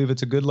 I do believe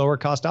it's a good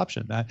lower-cost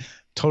option. I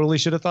totally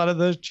should have thought of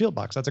the Shield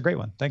box. That's a great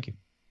one. Thank you.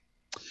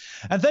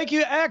 And thank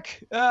you,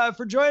 Ek,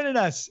 for joining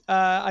us.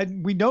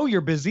 We know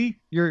you're busy.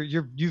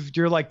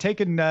 You're like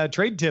taking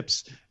trade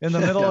tips in the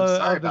middle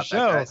of the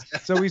show.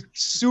 So we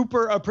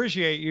super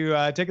appreciate you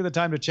taking the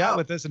time to chat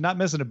with us and not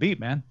missing a beat,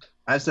 man.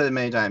 I've said it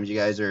many times. You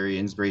guys are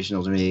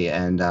inspirational to me,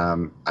 and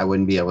I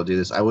wouldn't be able to do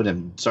this. I wouldn't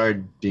have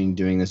started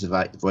doing this if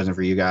it wasn't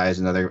for you guys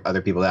and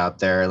other people out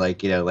there, like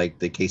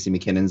the Casey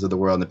McKinnons of the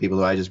world and the people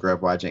who I just grew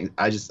up watching.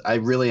 I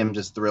really am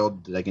just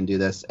thrilled that I can do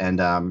this. And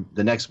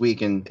the next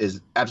weekend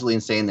is absolutely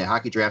insane. The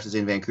hockey draft is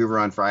in Vancouver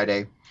on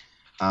Friday,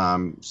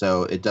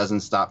 so it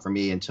doesn't stop for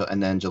me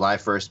and then July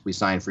 1st we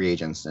sign free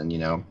agents, and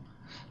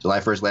July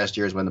 1st last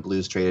year is when the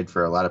Blues traded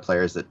for a lot of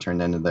players that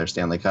turned into their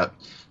Stanley Cup.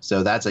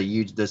 So that's a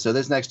huge. So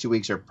this next 2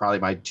 weeks are probably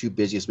my two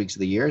busiest weeks of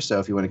the year. So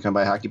if you want to come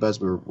by Hockey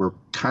Buzz, we're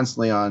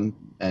constantly on,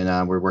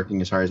 and we're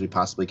working as hard as we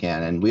possibly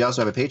can. And we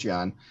also have a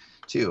Patreon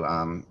too,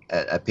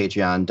 at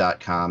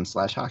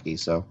patreon.com/hockey.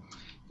 So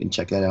you can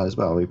check that out as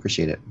well. We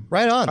appreciate it.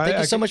 Right on. Thank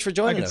you so much for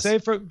joining us. I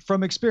can say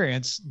from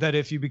experience that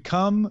if you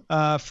become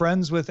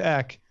friends with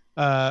Ek,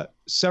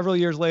 several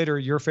years later,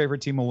 your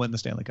favorite team will win the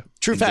Stanley Cup.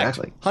 True fact.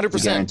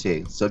 100%.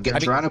 Guarantee. So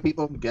Toronto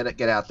people,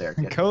 get out there.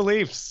 Go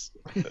Leafs.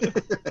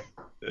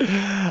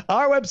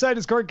 Our website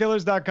is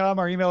cordkillers.com.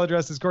 Our email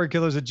address is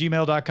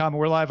cordkillers@gmail.com.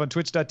 We're live on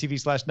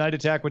twitch.tv/Night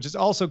Attack, which is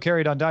also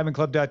carried on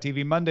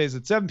diamondclub.tv Mondays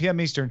at 7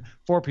 p.m. Eastern,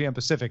 4 p.m.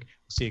 Pacific.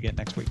 We'll see you again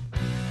next week.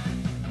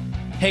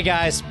 Hey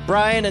guys,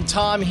 Brian and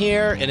Tom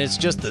here, and it's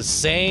just the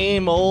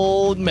same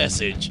old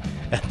message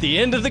at the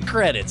end of the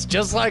credits,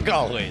 just like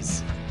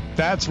always.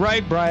 That's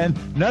right, Brian.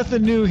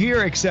 Nothing new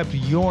here except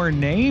your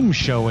name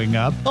showing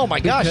up. Oh my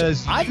gosh,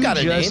 because I've got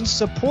a name. You just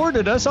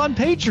supported us on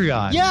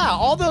Patreon. Yeah,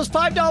 all those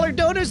 $5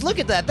 donors. Look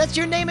at that. That's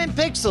your name in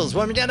pixels.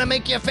 We're gonna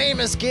make you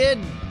famous, kid.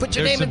 Put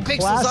your name in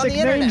pixels on the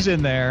internet. Names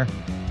in there,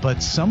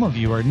 but some of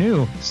you are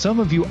new.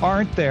 Some of you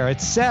aren't there.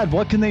 It's sad.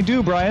 What can they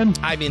do, Brian?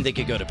 I mean, they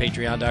could go to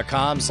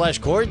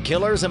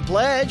patreon.com/Cordkillers and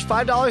pledge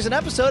 $5 an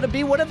episode and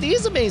be one of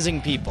these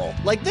amazing people,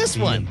 like this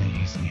one.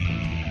 Amazing.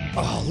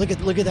 Oh, look at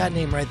that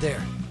name right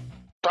there.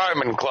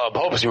 Diamond Club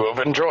hopes you have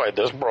enjoyed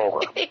this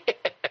program.